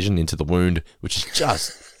the incision, into the wound, which is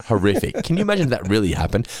just horrific. Can you imagine if that really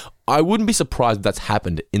happened? I wouldn't be surprised if that's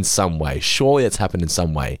happened in some way. Surely it's happened in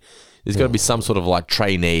some way. There's got to be some sort of like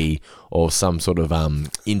trainee or some sort of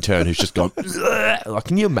intern who's just gone, like,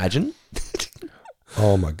 can you imagine?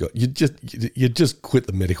 Oh my God. You'd just quit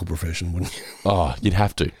the medical profession, wouldn't you? Oh, you'd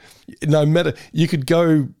have to. No matter, you could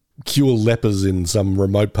go cure lepers in some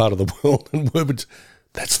remote part of the world, and Werbridge,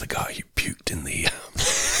 that's the guy who puked in the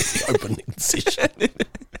opening session.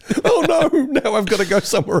 Oh no! Now I've got to go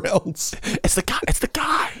somewhere else. It's the guy. It's the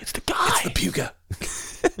guy. It's the guy. It's the puker.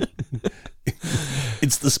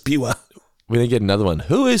 It's the spewer. We then get another one.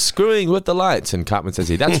 Who is screwing with the lights? And Cartman says,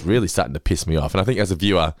 that's really starting to piss me off. And I think as a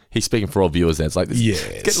viewer, he's speaking for all viewers there. It's like, yes.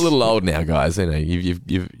 It's getting a little old now, guys. You know,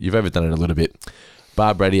 you've overdone it a little bit.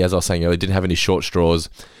 Bar Brady, as I was saying earlier, didn't have any short straws.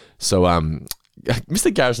 So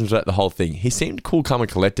Mr. Garrison throughout the whole thing, he seemed cool, calm,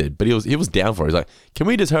 and collected, but he was down for it. He's like, can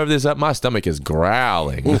we just hurry this up? My stomach is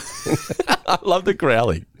growling. I love the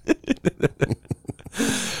growling.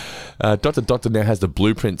 Doctor now has the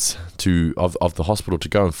blueprints of the hospital to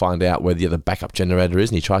go and find out where the other backup generator is,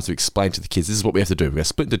 and he tries to explain to the kids, this is what we have to do. We're going to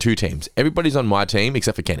split into 2 teams. Everybody's on my team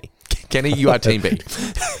except for Kenny. Kenny, you are Team B.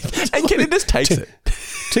 And Kenny just takes it.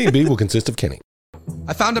 Team B will consist of Kenny.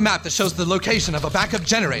 I found a map that shows the location of a backup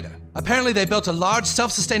generator. Apparently they built a large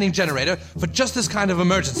self-sustaining generator for just this kind of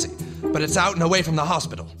emergency, but it's out and away from the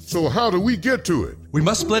hospital. So how do we get to it? We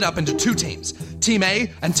must split up into 2 teams, Team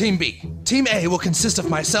A and Team B. Team A will consist of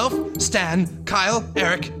myself, Stan, Kyle,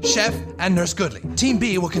 Eric, Chef, and Nurse Goodley. Team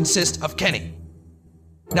B will consist of Kenny.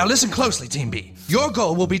 Now listen closely, Team B. Your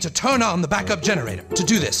goal will be to turn on the backup generator. To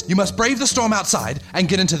do this, you must brave the storm outside and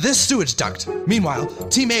get into this sewage duct. Meanwhile,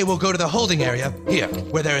 Team A will go to the holding area here,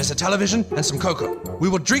 where there is a television and some cocoa. We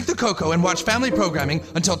will drink the cocoa and watch family programming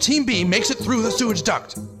until Team B makes it through the sewage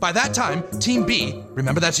duct. By that time, Team B,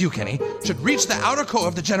 remember that's you, Kenny, should reach the outer core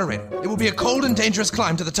of the generator. It will be a cold and dangerous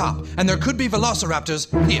climb to the top, and there could be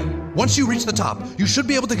velociraptors here. Once you reach the top, you should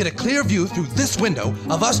be able to get a clear view through this window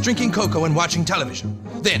of us drinking cocoa and watching television.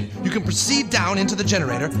 Then, you can proceed down into the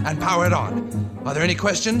generator and power it on. Are there any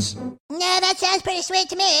questions? No, that sounds pretty sweet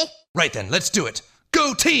to me. Right then, let's do it.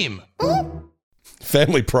 Go team!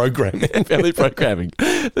 Family programming. Family programming.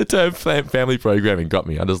 The term family programming got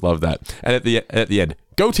me. I just love that. And at the end,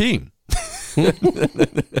 go team!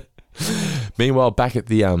 Meanwhile, back at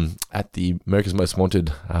the America's Most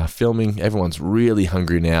Wanted filming, everyone's really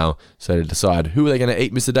hungry now. So to decide, who are they going to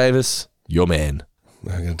eat, Mr. Davis? Your man.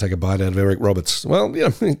 I'm going to take a bite out of Eric Roberts. Well, you know,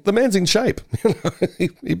 the man's in shape.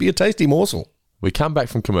 He'd be a tasty morsel. We come back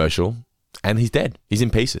from commercial, and he's dead. He's in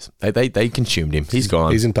pieces. They consumed him. He's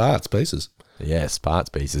gone. He's in parts, pieces. Yes, parts,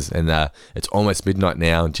 pieces. And it's almost midnight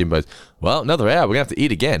now, and Jimbo's, well, another hour. We're going to have to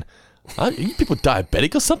eat again. Are you people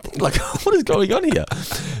diabetic or something? Like, what is going on here?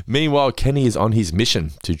 Meanwhile, Kenny is on his mission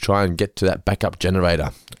to try and get to that backup generator.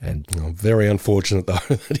 And very unfortunate, though,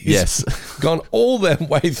 that he's gone all that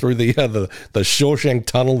way through the Shawshank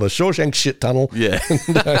tunnel, the Shawshank shit tunnel. Yeah.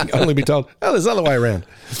 And only be told, oh, there's another way around.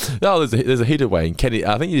 No, there's a heated way. And Kenny,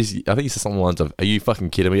 I think he said something along the lines of, are you fucking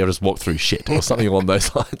kidding me? I've just walked through shit, or something along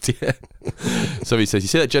those lines. Yeah. So he says, you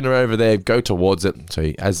see that generator over there? Go towards it.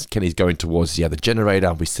 So as Kenny's going towards the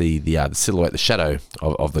generator, we see the silhouette, the shadow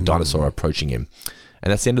of the dinosaur approaching him.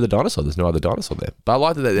 And that's the end of the dinosaur. There's no other dinosaur there. But I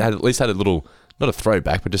like that they at least had a little, not a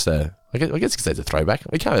throwback, but just I guess you could say it's a throwback.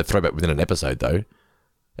 We can't have a throwback within an episode, though.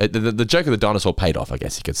 The joke of the dinosaur paid off, I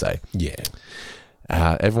guess you could say. Yeah.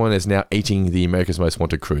 Everyone is now eating the America's Most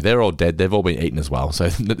Wanted crew. They're all dead. They've all been eaten as well. So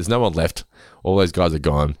there's no one left. All those guys are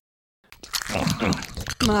gone.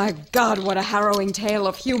 My God, what a harrowing tale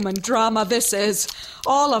of human drama this is.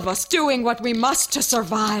 All of us doing what we must to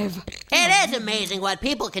survive. It is amazing what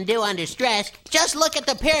people can do under stress. Just look at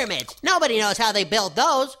the pyramids. Nobody knows how they built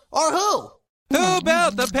those, or who. Who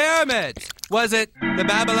built the pyramids? Was it the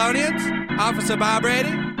Babylonians? Officer Bar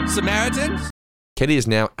Brady? Samaritans? Kenny is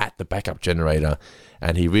now at the backup generator,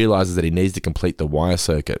 and he realizes that he needs to complete the wire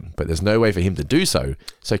circuit, but there's no way for him to do so.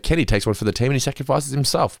 So Kenny takes one for the team and he sacrifices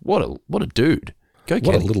himself. What a dude. Go Kenny.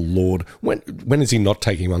 What a little lord. When is he not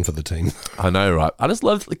taking one for the team? I know, right? I just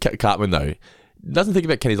love Cartman, though. Doesn't think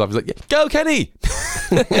about Kenny's life. He's like, yeah, go Kenny!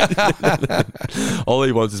 All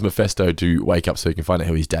he wants is Mephisto to wake up so he can find out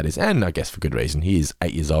who his dad is. And I guess for good reason. He is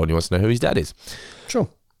 8 years old and he wants to know who his dad is. Sure.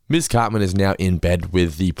 Ms. Cartman is now in bed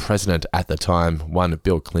with the president at the time, one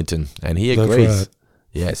Bill Clinton, and he agrees. That's right.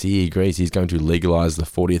 Yes, he agrees. He's going to legalize the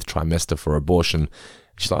 40th trimester for abortion.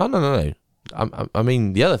 She's like, oh, no. I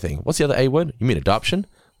mean, the other thing. What's the other A word? You mean adoption?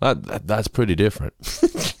 That's pretty different.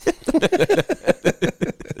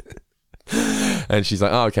 And she's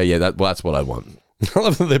like, oh, okay, yeah, that's what I want. I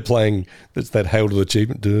love that they're playing that Hail to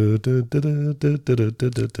Achievement.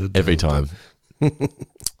 Every time.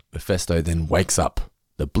 Mephisto then wakes up.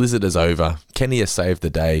 The blizzard is over. Kenny has saved the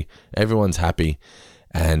day. Everyone's happy.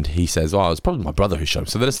 And he says, oh, it's probably my brother who shot him.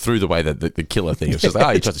 So that's through the way that the killer thing. It's just like, oh,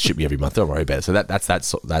 he tries to shoot me every month. Don't worry about it. So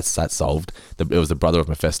that's solved. It was the brother of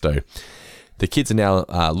Mephisto. The kids are now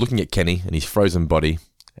looking at Kenny and his frozen body.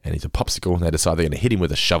 and he's a popsicle, and they decide they're going to hit him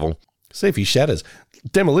with a shovel. See if he shatters.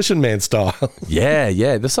 Demolition Man style.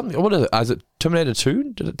 Yeah. There's something. What is it? Terminator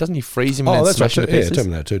 2? Doesn't he freeze him and that's smash him right. to pieces? Yeah,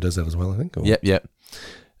 Terminator 2 does that as well, I think. Or- Yep.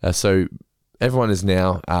 So everyone is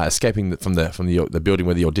now escaping from the building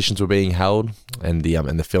where the auditions were being held and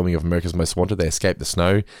the filming of America's Most Wanted. They escape the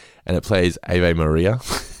snow, and it plays Ave Maria.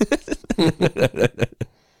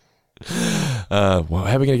 Well,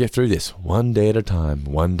 how are we going to get through this? One day at a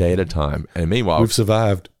time. And meanwhile, We've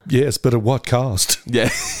survived. Yes, but at what cost? yeah.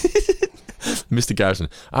 Mr. Garrison,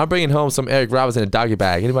 I'm bringing home some Eric Roberts in a doggy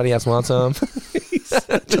bag. Anybody else want some? He's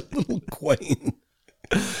such a little queen.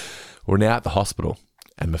 We're now at the hospital,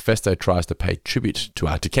 and Mephisto tries to pay tribute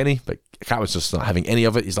to Kenny, but Cartman's just not having any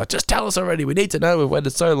of it. He's like, just tell us already. We need to know. We've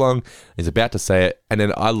waited so long. He's about to say it, and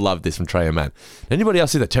then I love this from Trey and Matt. Anybody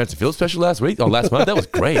else see that Terrence and Phillips special last month? That was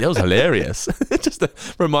great. That was hilarious. Just to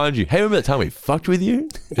remind you, hey, remember that time we fucked with you?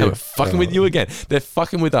 And we're fucking with you again. They're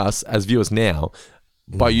fucking with us as viewers now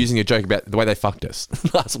by using a joke about the way they fucked us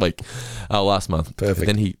last month. Perfect. And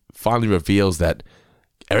then he finally reveals that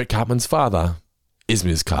Eric Cartman's father is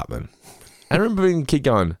Ms. Cartman. I remember being a kid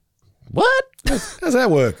going, what? How's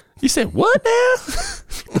that work? You said what now?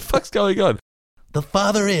 What the fuck's going on? The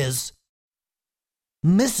father is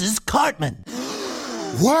Mrs. Cartman.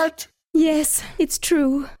 What? Yes, it's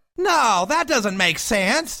true. No, that doesn't make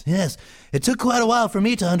sense. Yes, it took quite a while for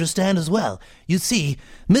me to understand as well. You see,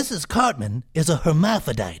 Mrs. Cartman is a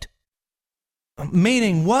hermaphrodite.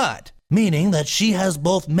 Meaning what? Meaning that she has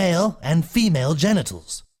both male and female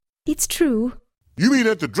genitals. It's true. You mean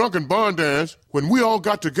at the drunken barn dance, when we all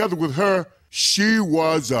got together with her, she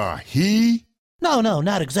was a he? No,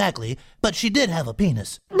 not exactly, but she did have a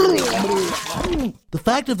penis. The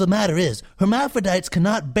fact of the matter is, hermaphrodites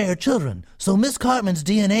cannot bear children, so Miss Cartman's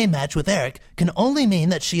DNA match with Eric can only mean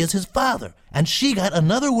that she is his father, and she got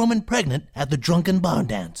another woman pregnant at the drunken barn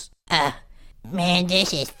dance. Man,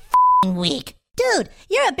 this is weak. Dude,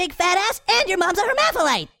 you're a big fat ass and your mom's a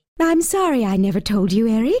hermaphrodite. I'm sorry I never told you,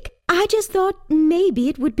 Eric. I just thought maybe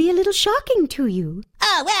it would be a little shocking to you.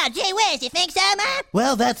 Oh, well, gee whiz, you think so, Mom?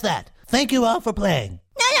 Well, that's that. Thank you all for playing.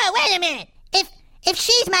 No, wait a minute. If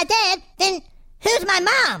she's my dad, then who's my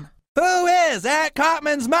mom? Who is Eric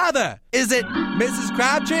Cartman's mother? Is it Mrs.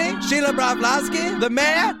 Crabtree? Sheila Bravlovsky? The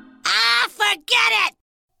mayor? Forget it!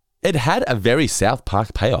 It had a very South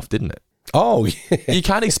Park payoff, didn't it? Oh, yeah. You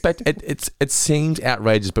can't expect it. It seemed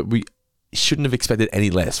outrageous, but we shouldn't have expected any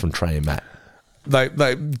less from Trey and Matt. They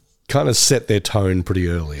kind of set their tone pretty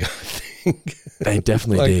early, I think. They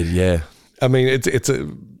definitely did, yeah. I mean, it's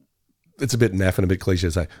a bit naff and a bit cliche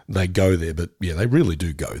to say they go there, but yeah, they really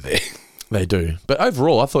do go there. They do. But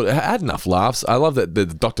overall, I thought it had enough laughs. I love that the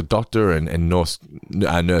Doctor and Nurse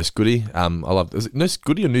Goody. I love. Is it Nurse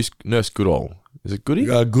Goody or Nurse Goodall? Is it Goody?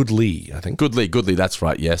 Goodley, I think. Goodley. That's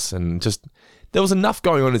right. Yes, and just there was enough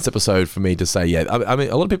going on in this episode for me to say, yeah. I mean,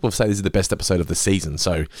 a lot of people have said this is the best episode of the season.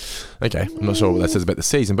 So, okay, I'm not sure what that says about the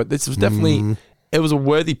season, but this was definitely. It was a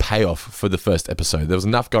worthy payoff for the first episode. There was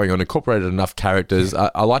enough going on, incorporated enough characters.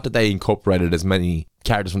 I liked that they incorporated as many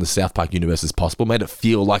characters from the South Park universe as possible, made it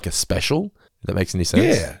feel like a special, if that makes any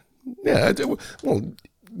sense. Yeah. Well,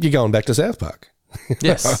 you're going back to South Park.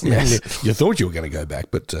 Yes, yes. You thought you were going to go back,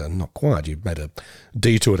 but not quite. You made a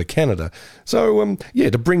detour to Canada. So,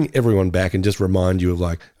 to bring everyone back and just remind you of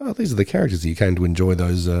like, oh, these are the characters that you came to enjoy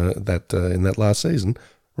those in that last season.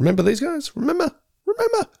 Remember these guys? Remember?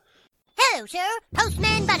 Hello, sir.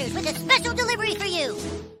 Postman Butters with a special delivery for you.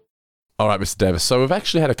 All right, Mr. Davis. So we've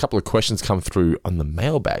actually had a couple of questions come through on the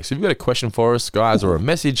mailbag. So if you've got a question for us, guys, or a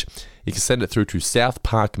message, you can send it through to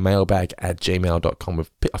southparkmailbag@gmail.com.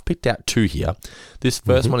 I've picked out two here. This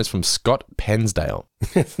first one is from Scott Pensdale.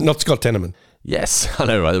 Not Scott Tenorman. Yes, I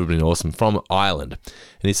know, right? That would have been awesome. From Ireland.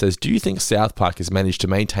 And he says, do you think South Park has managed to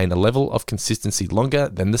maintain a level of consistency longer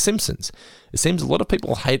than The Simpsons? It seems a lot of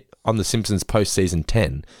people hate on The Simpsons post-season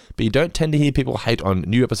 10, but you don't tend to hear people hate on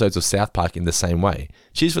new episodes of South Park in the same way.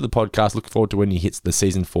 Cheers for the podcast. Look forward to when he hits the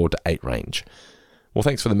season 4 to 8 range. Well,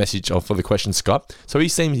 thanks for the message, or for the question, Scott. So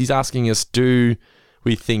he's asking us, do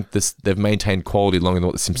we think they've maintained quality longer than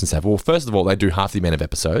what The Simpsons have? Well, first of all, they do half the amount of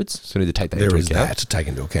episodes, so we need to take that into account. There is that to take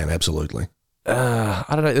into account, absolutely. I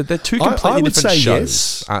don't know. They're two completely different shows,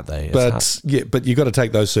 yes, aren't they? But you've got to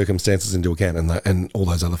take those circumstances into account and all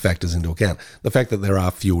those other factors into account. The fact that there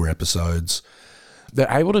are fewer episodes. They're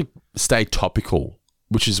able to stay topical,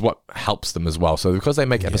 which is what helps them as well. So because they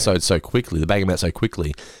make episodes so quickly, they bang them out so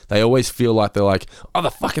quickly, they always feel like they're like, oh,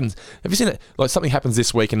 the fucking... Have you seen it? Like something happens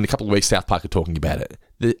this week and in a couple of weeks South Park are talking about it.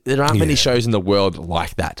 There aren't many shows in the world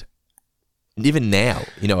like that. Even now,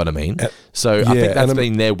 you know what I mean? So I think that's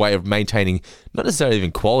been their way of maintaining, not necessarily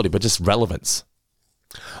even quality, but just relevance.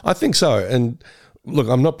 I think so. And look,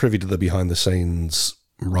 I'm not privy to the behind-the-scenes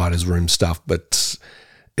writers' room stuff, but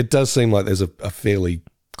it does seem like there's a fairly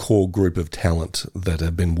core group of talent that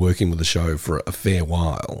have been working with the show for a fair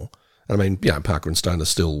while. I mean, Parker and Stone are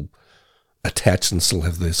still attached and still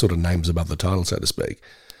have their sort of names above the title, so to speak.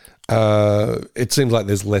 It seems like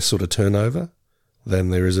there's less sort of turnover than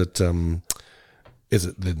there is at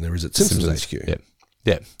Simpsons HQ.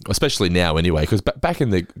 Yeah, especially now anyway, because back in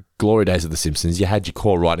the glory days of The Simpsons, you had your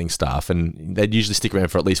core writing staff, and they'd usually stick around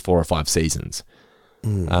for at least 4 or 5 seasons.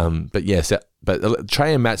 But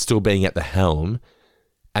Trey and Matt still being at the helm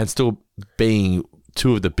and still being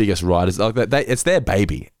two of the biggest writers, like it's their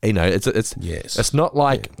baby. You know, it's not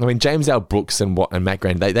like I mean James L. Brooks and Matt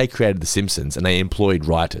Groening, they created The Simpsons and they employed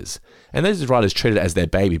writers, and those writers treated it as their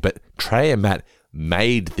baby. But Trey and Matt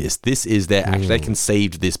made this. This is their action. They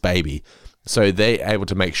conceived this baby. So they're able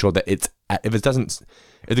to make sure that if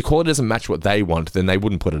the quality doesn't match what they want, then they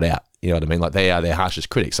wouldn't put it out. You know what I mean? Like they are their harshest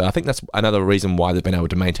critics. So I think that's another reason why they've been able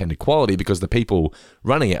to maintain the quality, because the people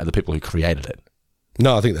running it are the people who created it.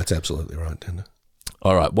 No, I think that's absolutely right, Tender.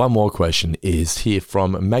 All right, one more question is here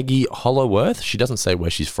from Maggie Hollowworth. She doesn't say where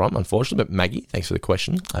she's from, unfortunately, but Maggie, thanks for the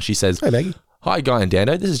question. She says, "Hey, Maggie. Hi, Guy and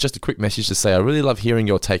Dando. This is just a quick message to say I really love hearing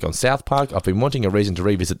your take on South Park. I've been wanting a reason to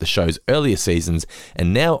revisit the show's earlier seasons,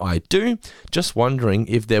 and now I do. Just wondering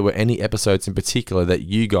if there were any episodes in particular that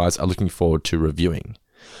you guys are looking forward to reviewing.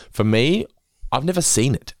 For me, I've never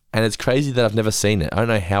seen it, and it's crazy that I've never seen it. I don't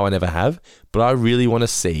know how I never have, but I really want to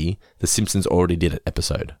see the Simpsons Already Did It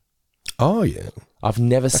episode. Oh, yeah. I've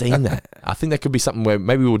never seen that. I think that could be something where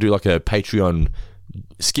maybe we'll do like a Patreon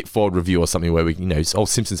skip forward review or something where we, all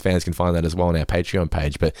Simpsons fans can find that as well on our Patreon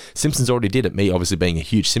page. But Simpsons Already Did It. Me, obviously being a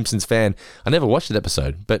huge Simpsons fan, I never watched that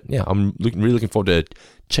episode, but yeah, I'm really looking forward to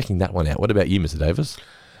checking that one out. What about you, Mr. Davis?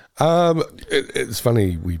 It's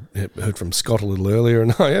funny, we heard from Scott a little earlier,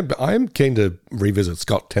 and I am keen to revisit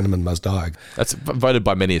Scott Tenorman Must Die. That's voted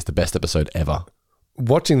by many as the best episode ever.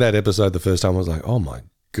 Watching that episode the first time, I was like, oh my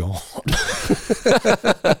God.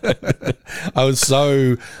 I was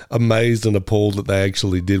so amazed and appalled that they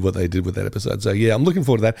actually did what they did with that episode. So yeah, I'm looking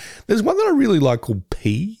forward to that. There's one that I really like called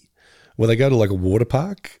P, where they go to like a water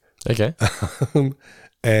park. Okay.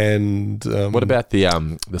 And what about the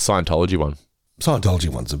Scientology one? Scientology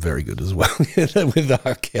ones are very good as well, with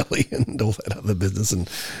R. Kelly and all that other business, and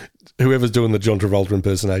whoever's doing the John Travolta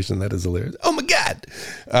impersonation, that is hilarious. Oh my God!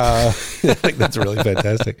 I think that's really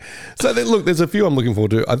fantastic. So look, there's a few I'm looking forward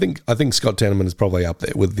to. I think Scott Tenorman is probably up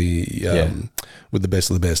there with the best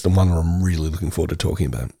of the best, and one that I'm really looking forward to talking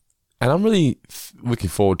about. And I'm really looking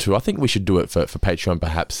forward to, I think we should do it for Patreon,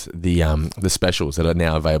 perhaps, the specials that are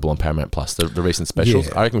now available on Paramount Plus, the recent specials.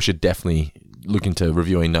 Yeah. I reckon we should definitely look into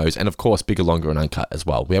reviewing those. And, of course, Bigger, Longer and Uncut as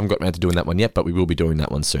well. We haven't got around to doing that one yet, but we will be doing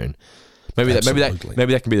that one soon. Maybe that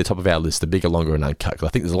can be the top of our list, the Bigger, Longer and Uncut. Because I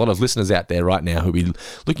think there's a lot of listeners out there right now who'll be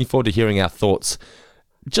looking forward to hearing our thoughts,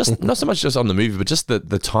 just not so much just on the movie, but just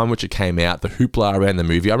the time which it came out, the hoopla around the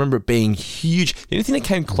movie. I remember it being huge. The only thing that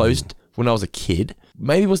came close when I was a kid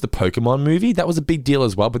maybe was the Pokemon movie. That was a big deal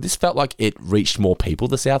as well, but this felt like it reached more people,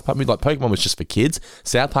 the South Park movie. Like Pokemon was just for kids.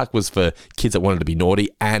 South Park was for kids that wanted to be naughty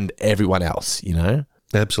and everyone else,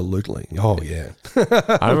 Absolutely. Oh, yeah.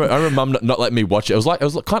 I remember Mum not letting me watch it. It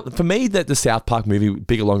was kind of, for me, that the South Park movie,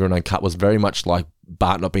 Bigger, Longer and Uncut, was very much like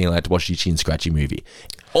Bart not being allowed to watch the Itchy and Scratchy movie.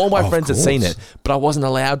 All my friends had seen it, but I wasn't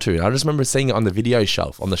allowed to. I just remember seeing it on the video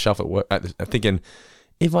shelf, on the shelf at work, thinking,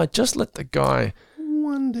 if I just let the guy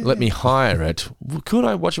let me hire it, could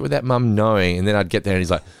I watch it without Mum knowing? And then I'd get there and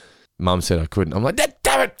he's like, Mum said I couldn't. I'm like,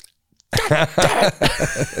 damn it!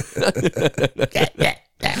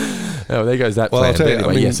 Oh, there goes that plan. I'll tell you,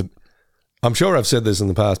 anyway, yes. I'm sure I've said this in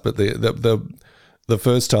the past, but the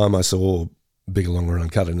first time I saw Bigger, Longer and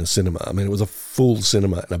Uncut in a cinema, I mean, it was a full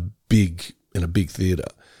cinema in a big theatre.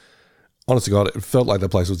 Honest to God, it felt like the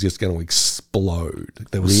place was just going to explode.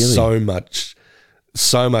 There was so much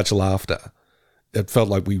laughter. It felt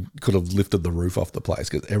like we could have lifted the roof off the place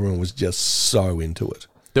because everyone was just so into it.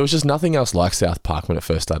 There was just nothing else like South Park when it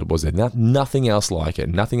first started, was there? Nothing else like it.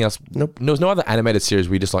 Nothing else. Nope. There was no other animated series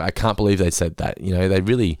where you just like, I can't believe they said that.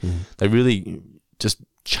 They really just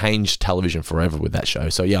changed television forever with that show.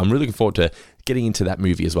 So yeah, I'm really looking forward to getting into that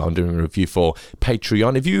movie as well. I'm doing a review for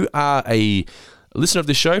Patreon. If you are a a listener of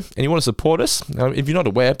this show and you want to support us, if you're not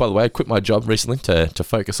aware, by the way, I quit my job recently to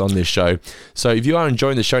focus on this show. So if you are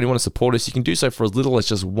enjoying the show and you want to support us, you can do so for as little as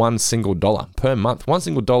just $1 single per month. $1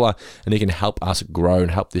 single, and you can help us grow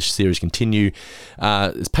and help this series continue.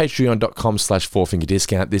 It's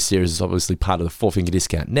patreon.com/4fingerdiscount. This series is obviously part of the 4Finger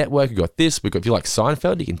Discount Network. We've got this. If you like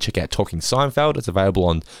Seinfeld, you can check out Talking Seinfeld. It's available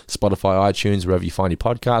on Spotify, iTunes, wherever you find your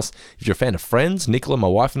podcasts. If you're a fan of Friends, Nicola, my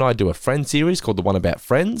wife, and I do a Friends series called The One About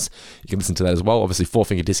Friends. You can listen to that as well. Obviously,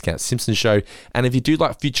 4Finger Discount Simpsons Show. And if you do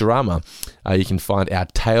like Futurama, you can find our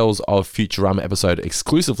Tales of Futurama episode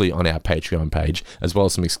exclusively on our Patreon page, as well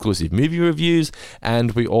as some exclusive movie reviews.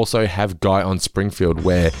 And we also have Guy on Springfield,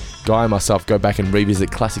 where Guy and myself go back and revisit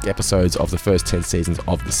classic episodes of the first 10 seasons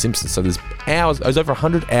of The Simpsons. So there's over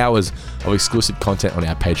 100 hours of exclusive content on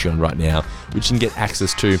our Patreon right now, which you can get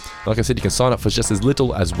access to. Like I said, you can sign up for just as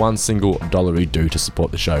little as $1 single do to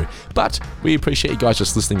support the show. But we appreciate you guys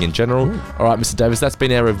just listening in general. All right, Mr. Davis, that's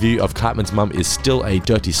been our review of Cartman's Mum is Still a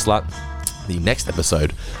Dirty Slut. The next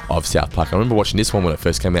episode of South Park, I remember watching this one when it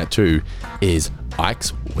first came out too, is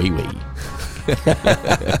Ike's Wee Wee.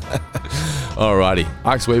 Alrighty,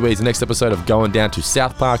 Ike's Wee Wee is the next episode of Going Down to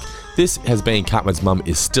South Park. This has been Cartman's Mum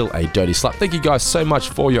is Still a Dirty Slut. Thank you guys so much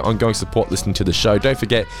for your ongoing support listening to the show. Don't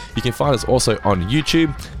forget, you can find us also on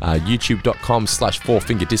YouTube,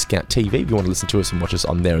 youtube.com/4fingerdiscounttv if you want to listen to us and watch us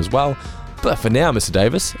on there as well. But for now, Mr.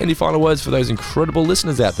 Davis, any final words for those incredible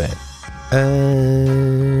listeners out there?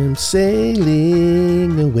 I'm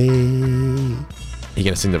sailing away. Are you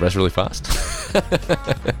going to sing the rest really fast?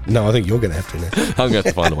 No, I think you're going to have to now. I'm going to have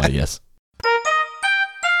to find a way, yes.